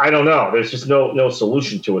I don't know. There's just no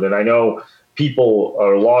solution to it. And I know people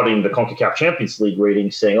are lauding the CONCACAF Champions League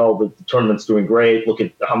ratings, saying, oh, the tournament's doing great. Look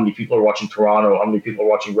at how many people are watching Toronto, how many people are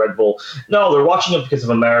watching Red Bull. No, they're watching it because of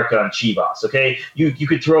America and Chivas, okay? You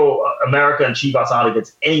could throw America and Chivas out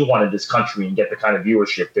against anyone in this country and get the kind of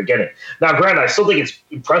viewership they're getting. Now, granted, I still think it's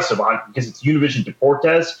impressive because it's Univision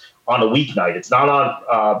Deportes on a weeknight. It's not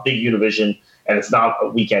on big Univision, and it's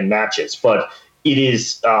not weekend matches. But it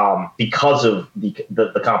is because of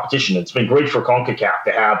the competition. It's been great for CONCACAF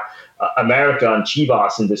to have America and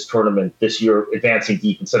Chivas in this tournament this year, advancing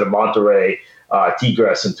deep instead of Monterrey,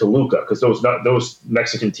 Tigres, and Toluca, because those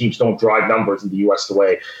Mexican teams don't drive numbers in the U.S. the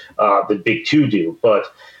way the big two do.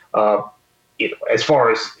 But as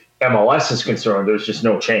far as MLS is concerned, there's just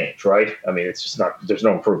no change, right? I mean, it's just not. There's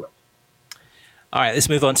no improvement. All right, let's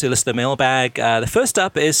move on to listener mailbag. The first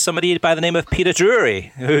up is somebody by the name of Peter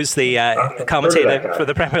Drury, who's the commentator for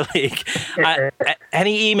the Premier League. And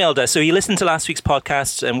he emailed us. So he listened to last week's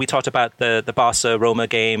podcast, and we talked about the Barca-Roma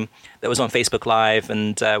game that was on Facebook Live,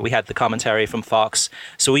 and we had the commentary from Fox.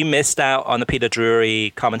 So we missed out on the Peter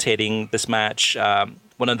Drury commentating this match,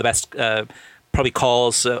 one of the best probably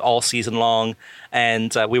calls all season long,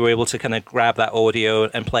 and we were able to kind of grab that audio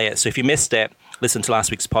and play it. So if you missed it, listen to last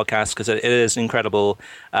week's podcast, because it is an incredible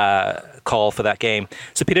call for that game.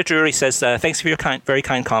 So Peter Drury says, thanks for your very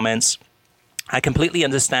kind comments. I completely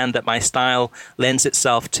understand that my style lends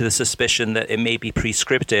itself to the suspicion that it may be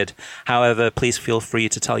pre-scripted. However, please feel free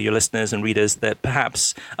to tell your listeners and readers that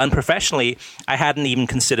perhaps unprofessionally, I hadn't even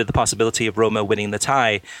considered the possibility of Roma winning the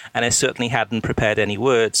tie, and I certainly hadn't prepared any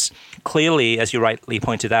words. Clearly, as you rightly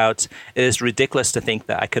pointed out, it is ridiculous to think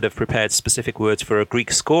that I could have prepared specific words for a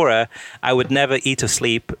Greek scorer. I would never eat or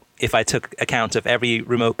sleep if I took account of every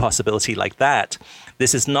remote possibility like that.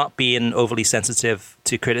 This is not being overly sensitive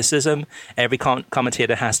to criticism. Every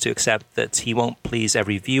commentator has to accept that he won't please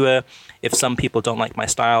every viewer. If some people don't like my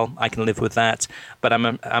style, I can live with that. But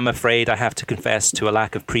I'm afraid I have to confess to a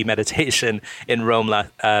lack of premeditation in Rome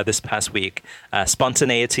this past week.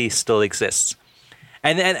 Spontaneity still exists.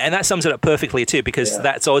 And that sums it up perfectly too, because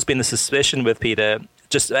that's always been the suspicion with Peter.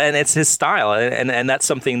 And it's his style, and that's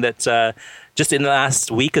something that just in the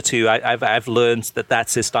last week or two I've learned that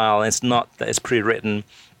that's his style, and it's not that it's pre-written,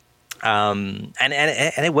 and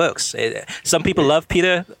it works. Some people love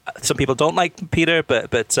Peter, some people don't like Peter,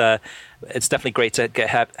 but it's definitely great to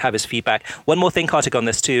have his feedback. One more thing, Kartik, on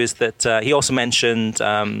this too is that he also mentioned.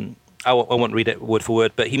 I won't read it word for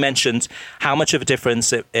word, but he mentioned how much of a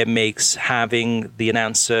difference it makes having the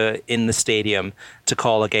announcer in the stadium to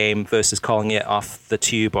call a game versus calling it off the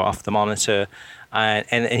tube or off the monitor.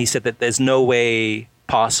 And he said that there's no way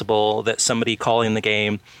possible that somebody calling the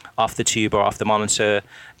game off the tube or off the monitor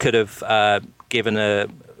could have given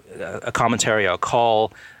a commentary or a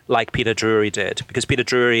call like Peter Drury did, because Peter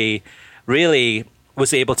Drury really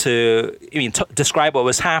was able to describe what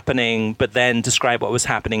was happening, but then describe what was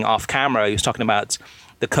happening off camera. He was talking about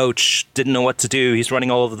the coach didn't know what to do. He's running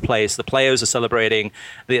all over the place. The players are celebrating.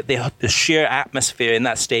 The sheer atmosphere in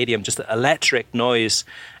that stadium, just electric noise.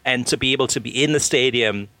 And to be able to be in the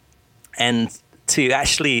stadium and to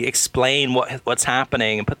actually explain what's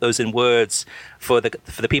happening and put those in words for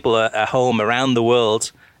the people at home around the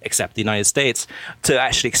world, except the United States, to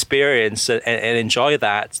actually experience and enjoy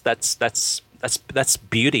that's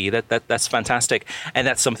beauty. That's fantastic, and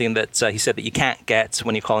that's something that he said that you can't get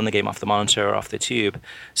when you're calling the game off the monitor or off the tube.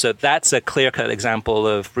 So that's a clear-cut example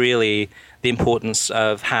of really the importance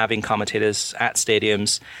of having commentators at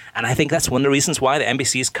stadiums, and I think that's one of the reasons why the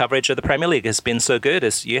NBC's coverage of the Premier League has been so good.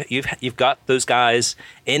 Is you've got those guys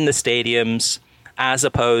in the stadiums, as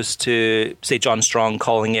opposed to say John Strong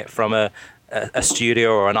calling it from a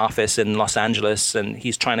studio or an office in Los Angeles, and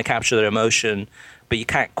he's trying to capture their emotion, but you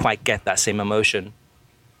can't quite get that same emotion.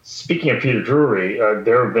 Speaking of Peter Drury,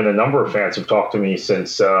 there have been a number of fans who've talked to me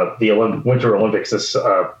since the Winter Olympics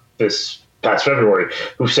this past February,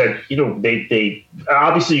 who said, they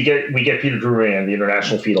obviously we get Peter Drury and the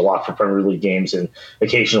international feed a lot for Premier League games and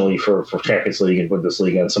occasionally for Champions League and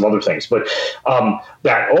Bundesliga and some other things, but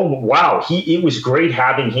it was great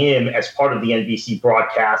having him as part of the NBC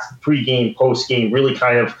broadcast, pre-game, post-game. Really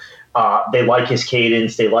kind of they like his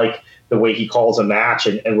cadence, they like the way he calls a match,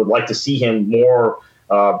 and would like to see him more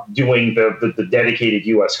doing the dedicated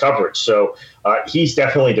U.S. coverage. So he's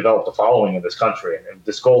definitely developed a following in this country. And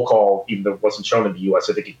this goal call, even though it wasn't shown in the U.S.,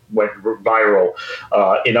 I think it went viral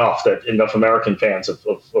enough that enough American fans of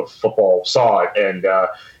football saw it. And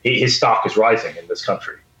his stock is rising in this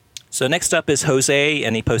country. So next up is Jose,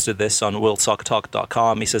 and he posted this on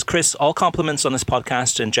worldsoccertalk.com. He says, Chris, all compliments on this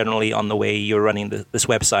podcast and generally on the way you're running this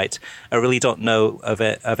website. I really don't know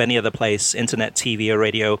of any other place, internet, TV, or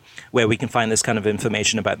radio, where we can find this kind of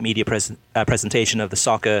information about media presentation of the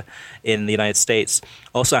soccer in the United States.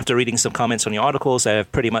 Also, after reading some comments on your articles, I have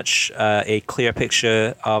pretty much a clear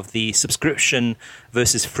picture of the subscription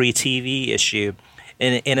versus free TV issue.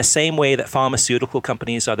 In the same way that pharmaceutical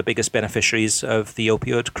companies are the biggest beneficiaries of the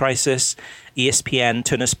opioid crisis, ESPN,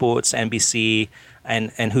 Turner Sports, NBC,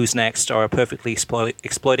 and Who's Next are perfectly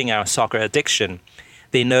exploiting our soccer addiction.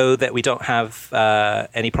 They know that we don't have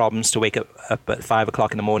any problems to wake up at 5 o'clock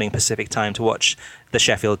in the morning Pacific time to watch the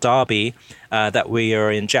Sheffield Derby, that we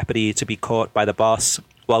are in jeopardy to be caught by the boss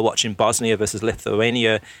while watching Bosnia versus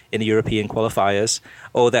Lithuania in the European qualifiers,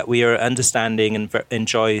 or that we are understanding and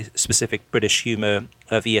enjoy specific British humor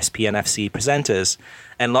of ESPN FC presenters.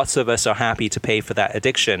 And lots of us are happy to pay for that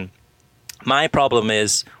addiction. My problem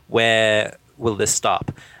is, where will this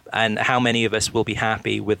stop? And how many of us will be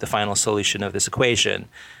happy with the final solution of this equation?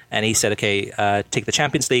 And he said, okay, take the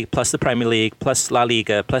Champions League plus the Premier League plus La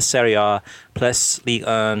Liga plus Serie A plus Ligue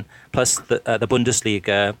 1 plus the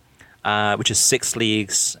Bundesliga, which is 6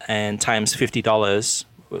 leagues, and times $50,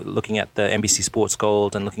 looking at the NBC Sports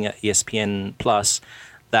Gold and looking at ESPN Plus,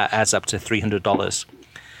 that adds up to $300.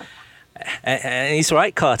 And he's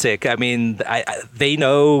right, Kartik. I mean, they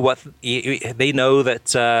know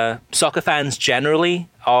that soccer fans generally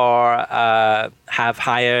have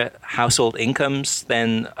higher household incomes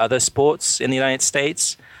than other sports in the United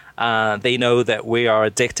States. They know that we are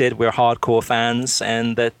addicted, we're hardcore fans,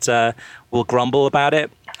 and that we'll grumble about it.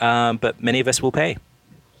 But many of us will pay.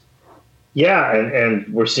 Yeah, and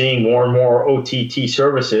we're seeing more and more OTT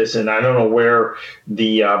services, and I don't know where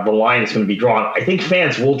the line is going to be drawn. I think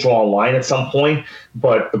fans will draw a line at some point,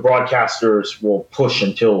 but the broadcasters will push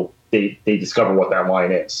until they discover what that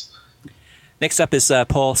line is. Next up is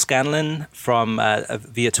Paul Scanlon from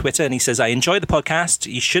via Twitter, and he says, I enjoyed the podcast.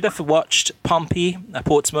 You should have watched Pompey,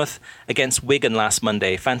 Portsmouth, against Wigan last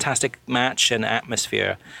Monday. Fantastic match and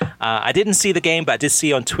atmosphere. I didn't see the game, but I did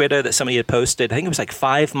see on Twitter that somebody had posted, I think it was like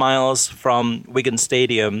 5 miles from Wigan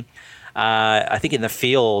Stadium, I think in the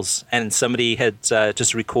fields, and somebody had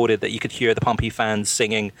just recorded that you could hear the Pompey fans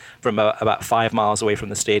singing from about 5 miles away from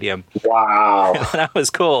the stadium. Wow. That was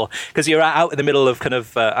cool, because you're out in the middle of kind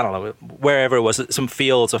of, I don't know, wherever it was, some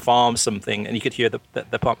fields or farms, something, and you could hear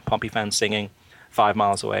the Pompey fans singing 5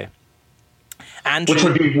 miles away.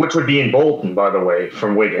 Andrew, which would be in Bolton, by the way,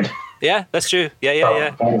 from Wigan. Yeah, that's true.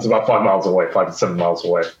 Yeah. It's about 5 miles away, 5 to 7 miles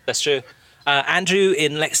away. That's true. Andrew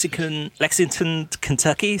in Lexington,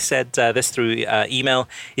 Kentucky said this through email.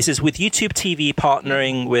 He says, with YouTube TV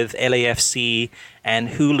partnering with LAFC and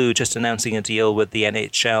Hulu just announcing a deal with the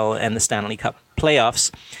NHL and the Stanley Cup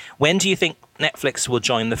playoffs, when do you think Netflix will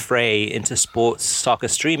join the fray into sports soccer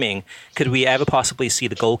streaming? Could we ever possibly see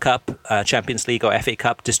the Gold Cup, Champions League or FA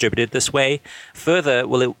Cup distributed this way? Further,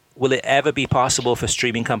 will it ever be possible for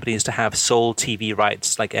streaming companies to have sole TV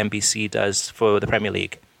rights like NBC does for the Premier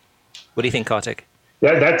League? What do you think, Kartik?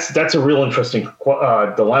 Yeah, that's a real interesting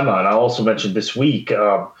dilemma. And I also mentioned this week,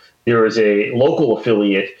 there is a local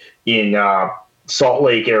affiliate in Salt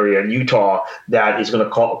Lake area in Utah that is going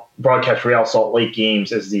to broadcast Real Salt Lake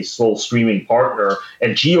games as the sole streaming partner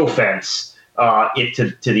and geofence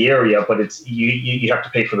it to the area, but it's you have to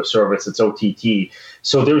pay for the service. It's OTT.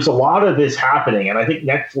 So there's a lot of this happening, and I think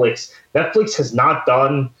Netflix has not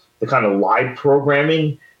done the kind of live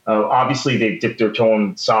programming. Obviously, they dipped their toe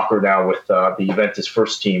in soccer now with the Juventus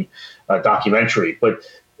first team documentary. But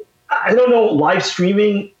I don't know, live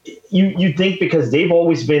streaming, you think because they've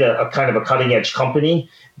always been a kind of a cutting edge company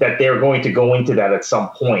that they're going to go into that at some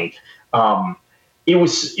point. It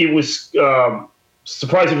was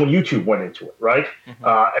surprising when YouTube went into it, right? Mm-hmm.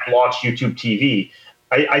 And launched YouTube TV.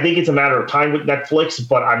 I think it's a matter of time with Netflix,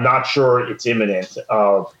 but I'm not sure it's imminent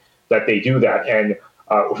that they do that. And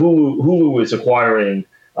Hulu is acquiring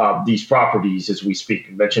these properties as we speak.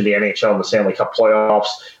 You mentioned the NHL and the Stanley Cup playoffs.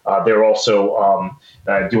 They're also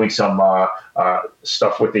doing some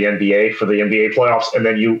stuff with the NBA for the NBA playoffs. And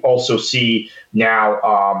then you also see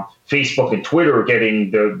now Facebook and Twitter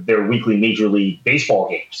getting their weekly Major League Baseball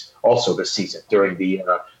games also this season during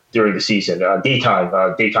the season,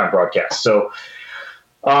 daytime broadcasts. So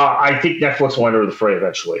I think Netflix will enter the fray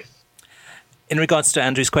eventually. In regards to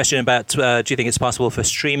Andrew's question about do you think it's possible for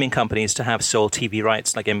streaming companies to have sole TV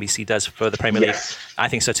rights like NBC does for the Premier League? I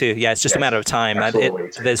think so too. Yeah, it's just a matter of time.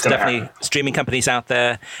 There's definitely streaming companies out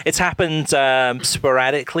there. It's happened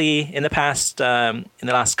sporadically in the past. In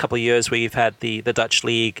the last couple of years, we've had the Dutch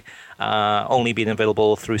League only being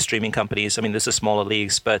available through streaming companies. I mean, there's the smaller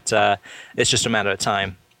leagues, but it's just a matter of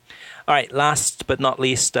time. All right, last but not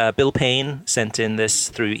least, Bill Payne sent in this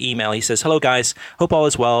through email. He says, "Hello, guys. Hope all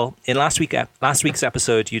is well. In last week's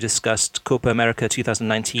episode, you discussed Copa America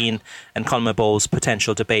 2019 and CONMEBOL's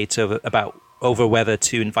potential debate over whether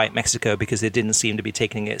to invite Mexico because they didn't seem to be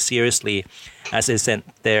taking it seriously as they sent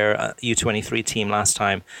their U23 team last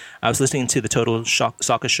time. I was listening to the Total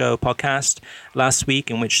Soccer Show podcast last week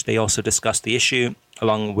in which they also discussed the issue,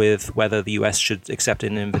 along with whether the US should accept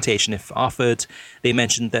an invitation if offered. They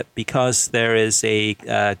mentioned that because there is a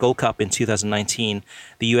Gold Cup in 2019,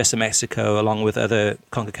 the US and Mexico, along with other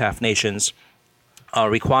CONCACAF nations,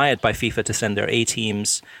 are required by FIFA to send their A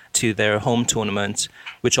teams to their home tournament,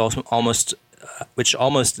 which almost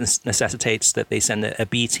necessitates that they send a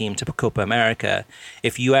B team to Copa America.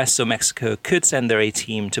 If US or Mexico could send their A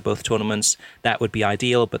team to both tournaments, that would be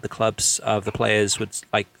ideal, but the clubs of the players would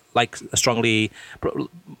most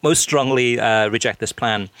strongly reject this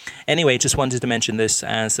plan. Anyway, just wanted to mention this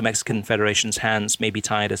as the Mexican Federation's hands may be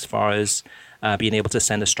tied as far as being able to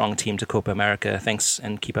send a strong team to Copa America. Thanks,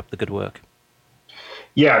 and keep up the good work."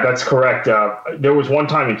 Yeah, that's correct. There was one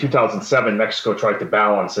time in 2007, Mexico tried to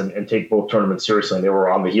balance and take both tournaments seriously, and they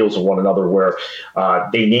were on the heels of one another where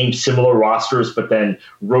they named similar rosters, but then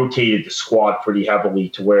rotated the squad pretty heavily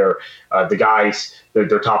to where the guys,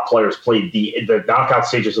 their top players, played the knockout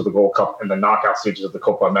stages of the Gold Cup and the knockout stages of the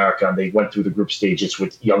Copa America, and they went through the group stages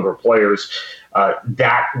with younger players.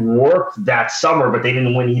 That worked that summer, but they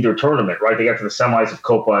didn't win either tournament, right? They got to the semis of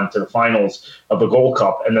Copa and to the finals of the Gold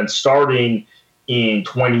Cup, and then starting in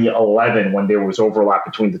 2011, when there was overlap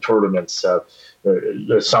between the tournaments,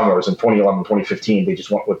 the summers in 2011, 2015, they just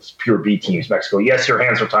went with pure B teams. Mexico, yes, your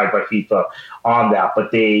hands are tied by FIFA on that,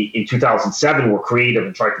 but they, in 2007, were creative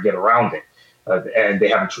and tried to get around it, and they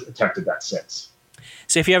haven't attempted that since.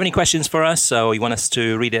 So if you have any questions for us or you want us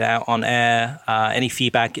to read it out on air, any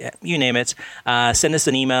feedback, you name it, send us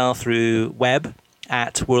an email through web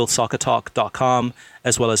at worldsoccertalk.com,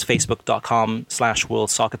 as well as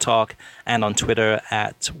facebook.com/worldsoccertalk, and on Twitter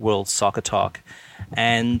at worldsoccertalk.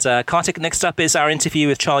 And Kartik, next up is our interview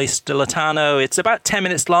with Charlie Stillitano. It's about 10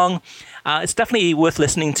 minutes long. It's definitely worth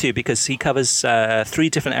listening to because he covers 3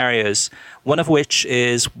 different areas, one of which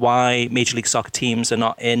is why Major League Soccer teams are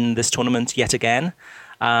not in this tournament yet again.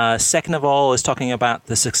 Second of all is talking about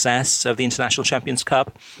the success of the International Champions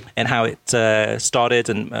Cup and how it started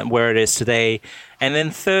and where it is today. And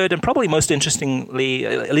then third, and probably most interestingly,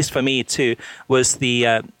 at least for me too, was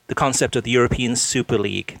the concept of the European Super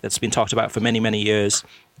League that's been talked about for many, many years,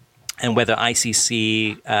 and whether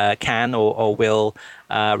ICC can or will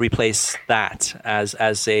replace that as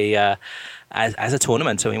a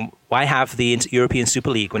tournament. I mean, why have the European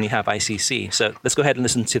Super League when you have ICC? So let's go ahead and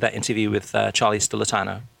listen to that interview with Charlie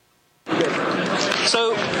Stillitano.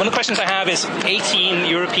 So one of the questions I have is 18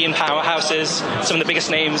 European powerhouses, some of the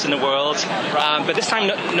biggest names in the world, but this time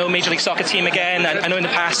no Major League Soccer team again. I know in the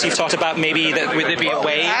past you've talked about maybe that would there be a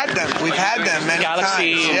way. We've had them many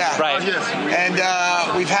Galaxy, times. Yeah. Right. And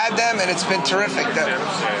we've had them, and it's been terrific.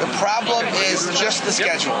 The problem is just the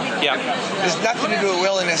schedule. Yeah. There's nothing to do with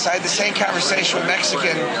willingness. I had the same conversation with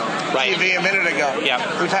Mexican TV a minute ago. Yeah.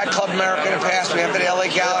 We've had Club America in the past. We have the LA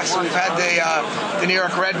Galaxy. We've had the New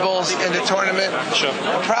York Red Bulls in the tournament. Sure.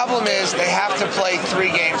 The problem is they have to play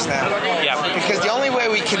 3 games now. Yeah. Because the only way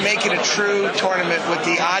we can make it a true tournament with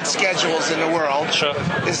the odd schedules in the world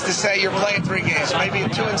is to say you're playing 3 games. Maybe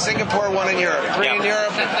 2 in Singapore, 1 in Europe. 3 in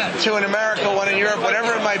Europe, 2 in America, 1 in Europe,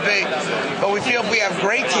 whatever it might be. But we feel if we have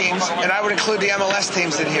great teams, and I would include the MLS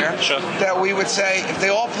teams in here, that we would say if they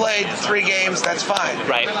all played 3 games, that's fine.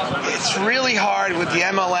 Right. It's really hard with the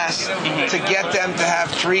MLS to get them to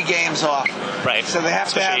have 3 games off. Right. So they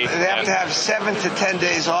have to have 7 to 10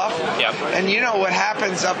 days off. Yep. And you know what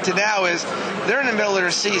happens up to now is they're in the middle of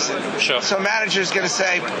their season. Sure. So manager's going to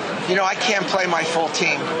say, I can't play my full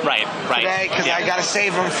team today because I got to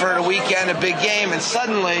save them for the weekend, a big game, and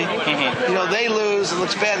suddenly, they lose. It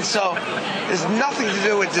looks bad. And so there's nothing to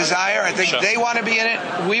do with desire. I think they want to be in it.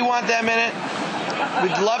 We want them in it.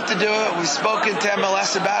 We'd love to do it. We've spoken to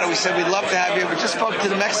MLS about it. We said we'd love to have you. We just spoke to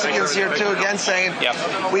the Mexicans here, too, again, saying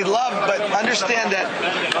we'd love but understand that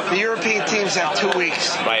the European teams have 2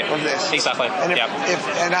 weeks of this. Exactly.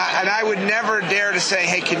 And I would never dare to say,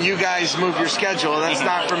 hey, can you guys move your schedule? That's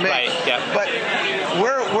not for me. But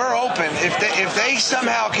we're open. If they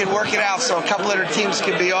somehow can work it out so a couple of their teams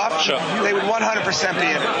can be off, they would 100% be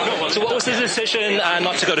in it. So what was the decision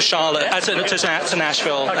not to go to Charlotte, to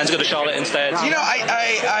Nashville, and to go to Charlotte instead? You know,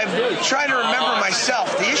 I'm trying to remember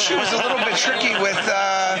myself. The issue was a little bit tricky with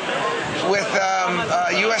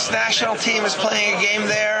U.S. national team is playing a game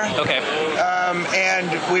there. Okay. And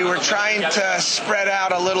we were trying to spread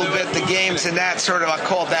out a little bit the games in that sort of, I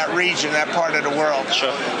call it that region, that part of the world.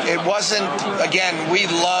 Sure. It wasn't, again, we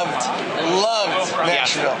loved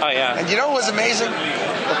Nashville. Oh, yeah. And you know what was amazing?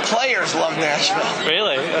 The players loved Nashville.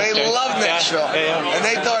 Really? They loved Nashville. Yeah. And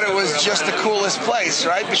they thought it was just the coolest place,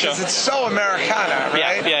 right? Because it's so Americana,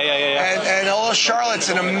 right? Yeah. And although Charlotte's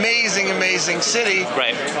an amazing, amazing city,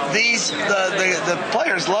 the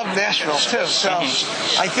players love Nashville too. So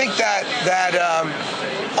I think that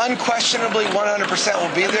unquestionably 100%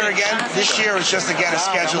 will be there again. This year was just, again, a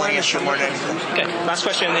scheduling issue more than anything. Okay, last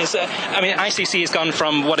question is, ICC has gone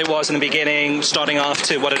from what it was in the beginning, starting off,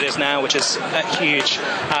 to what it is now, which is huge.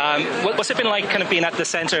 What's it been like kind of being at the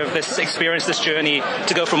center of this experience, this journey,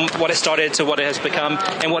 to go from what it started to what it has become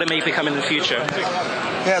and what it may become in the future?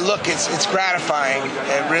 Yeah, look, it's gratifying.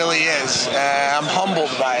 It really is. I'm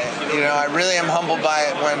humbled by it. You know, I really am humbled by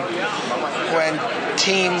it when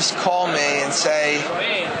teams call me and say,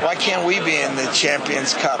 why can't we be in the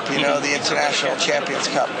Champions Cup, the International Champions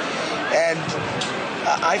Cup? And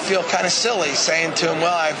I feel kind of silly saying to them,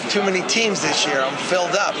 well, I have too many teams this year. I'm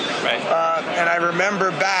filled up. Right. And I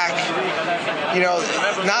remember back,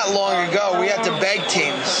 not long ago, we had to beg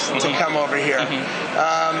teams to come over here.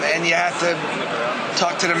 And you had to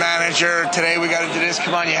talk to the manager. Today we got to do this.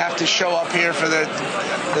 Come on, you have to show up here for the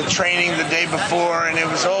training the day before. And it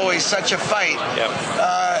was always such a fight.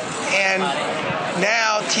 And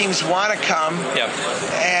now teams want to come.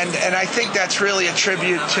 And I think that's really a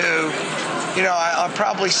tribute to, I'll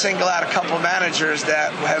probably single out a couple of managers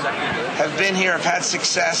that have been here, have had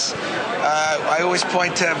success. I always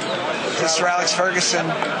point to Sir Alex Ferguson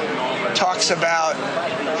talks about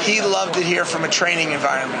he loved it here from a training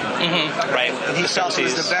environment. Right. And he felt it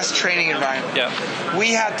was the best training environment.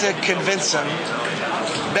 We had to convince him,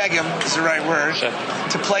 beg him is the right word,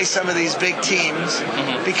 to play some of these big teams,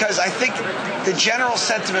 because I think the general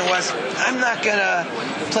sentiment was, I'm not going to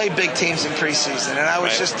play big teams in preseason. And I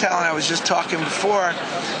was I was just talking before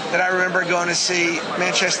that I remember going to see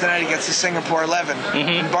Manchester United against the Singapore 11,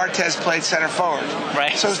 and Barthez played center forward.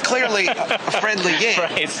 Right. So it was clearly a friendly game.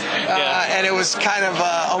 And it was kind of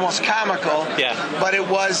almost comical. But it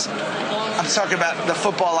was, I'm talking about the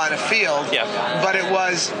football on the field, but it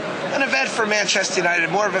was an event for Manchester United,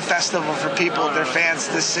 more of a festival for people, their fans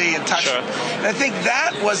to see and touch. And I think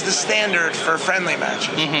that was the standard for friendly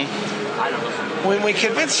matches. When we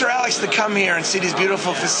convinced Sir Alex to come here and see these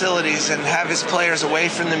beautiful facilities and have his players away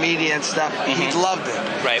from the media and stuff, he loved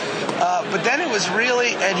it. Right. But then it was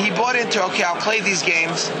really, and he bought into, okay, I'll play these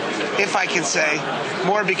games, if I can say,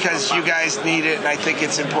 more because you guys need it and I think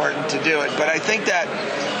it's important to do it. But I think that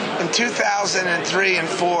in 2003 and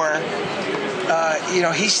 4,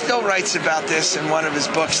 he still writes about this in one of his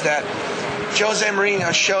books, that Jose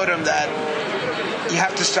Mourinho showed him that you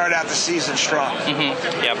have to start out the season strong.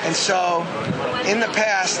 And so in the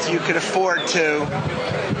past, you could afford to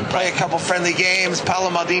play a couple friendly games. Paolo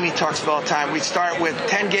Maldini talks about all the time. We'd start with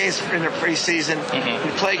 10 games in the preseason.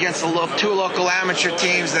 We'd play against two local amateur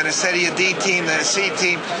teams, then a Serie D team, then a C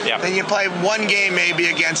team. Then you play one game maybe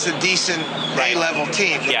against a decent A-level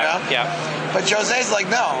team. You know? But Jose's like,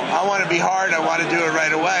 no, I want to be hard. I want to do it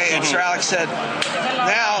right away. And Sir Alex said,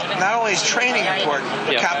 now, not only is training important,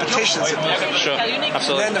 but competition's important. Sure,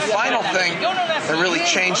 absolutely. And then the final thing that really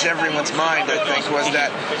changed everyone's mind, I think, was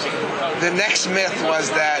that the next myth was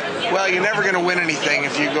that, well, you're never going to win anything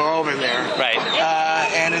if you go over there. Right.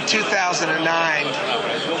 And in 2009,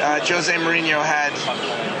 Jose Mourinho had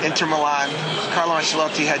Inter Milan, Carlo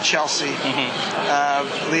Ancelotti had Chelsea,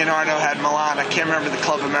 Leonardo had Milan. I can't remember the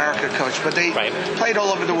Club America coach, but they played all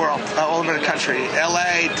over the world, all over the country,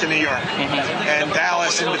 LA to New York, and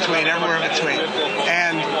Dallas in between, everywhere in between.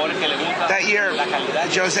 And that year,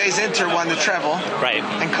 Jose's Inter won the treble,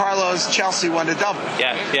 and Carlo's Chelsea won the double.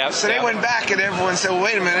 So they went back and everyone said, well,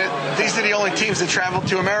 wait a minute, these are the only teams that traveled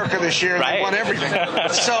to America this year and they won everything.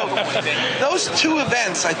 So those two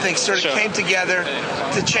events, I think, sort of came together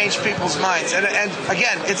to change people's minds. And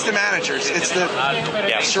again, it's the managers. It's the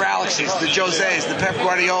Sir Alexes, the Joses, the Pep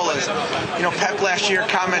Guardiolas. Pep last year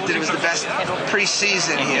commented it was the best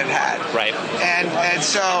preseason he had had. And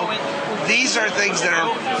so so these are things that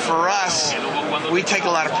are, for us, we take a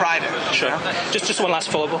lot of pride in. Sure. Just one last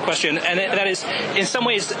follow-up question, and that is, in some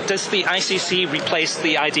ways, does the ICC replace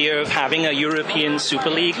the idea of having a European Super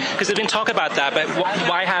League? Because there's been talk about that, but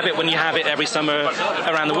why have it when you have it every summer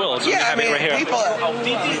around the world? Yeah, I mean, right here? People,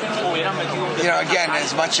 again,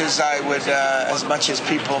 as much as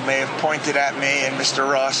people may have pointed at me and Mr.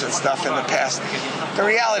 Ross and stuff in the past, the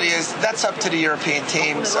reality is that's up to the European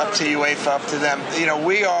teams, up to UEFA, up to them.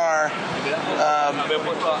 We are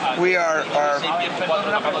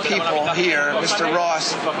people here. Mr.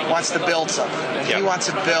 Ross wants to build something. Yep. He wants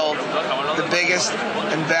to build the biggest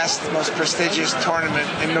and best, most prestigious tournament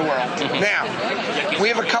in the world. Mm-hmm. Now, we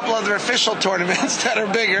have a couple other official tournaments that are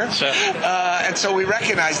bigger, sure. And so we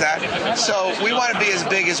recognize that. So we want to be as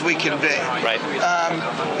big as we can be. Right.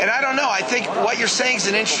 And I don't know. I think what you're saying is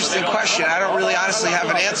an interesting question. I don't really honestly have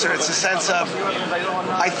an answer. It's a sense of,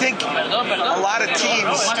 I think a lot of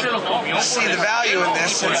teams see the value in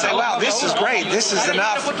this and say, wow, this is great. This is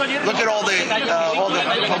enough. Look at all the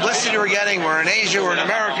publicity we're getting. We're in Asia, we're in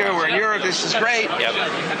America, we're in Europe. This is great. Yep.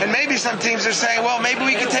 And maybe some teams are saying, well, maybe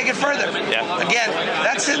we can take it further. Yep. Again,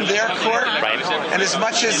 that's in their court. Right. And as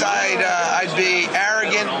much as I'd be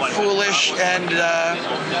arrogant, foolish, and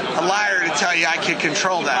a liar to tell you I could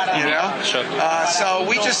control that, Sure. So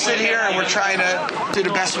we just sit here and we're trying to do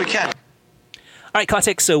the best we can. All right,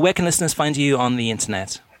 Kartik, so where can listeners find you on the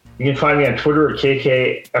internet? You can find me on Twitter at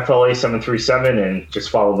KKFLA737 and just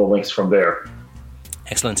follow the links from there.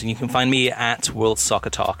 Excellent. And you can find me at World Soccer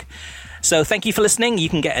Talk. So thank you for listening. You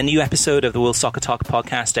can get a new episode of the World Soccer Talk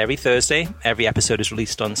podcast every Thursday. Every episode is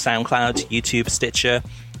released on SoundCloud, YouTube, Stitcher,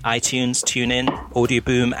 iTunes, TuneIn, Audio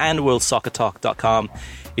Boom, and WorldSoccerTalk.com.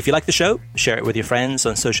 If you like the show, share it with your friends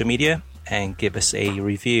on social media and give us a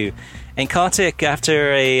review. And Kartik,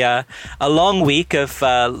 after a long week of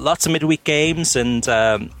lots of midweek games and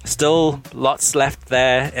still lots left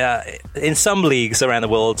there in some leagues around the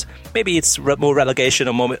world, maybe it's more relegation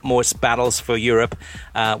or more battles for Europe.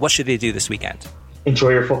 What should they do this weekend?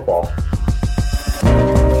 Enjoy your football.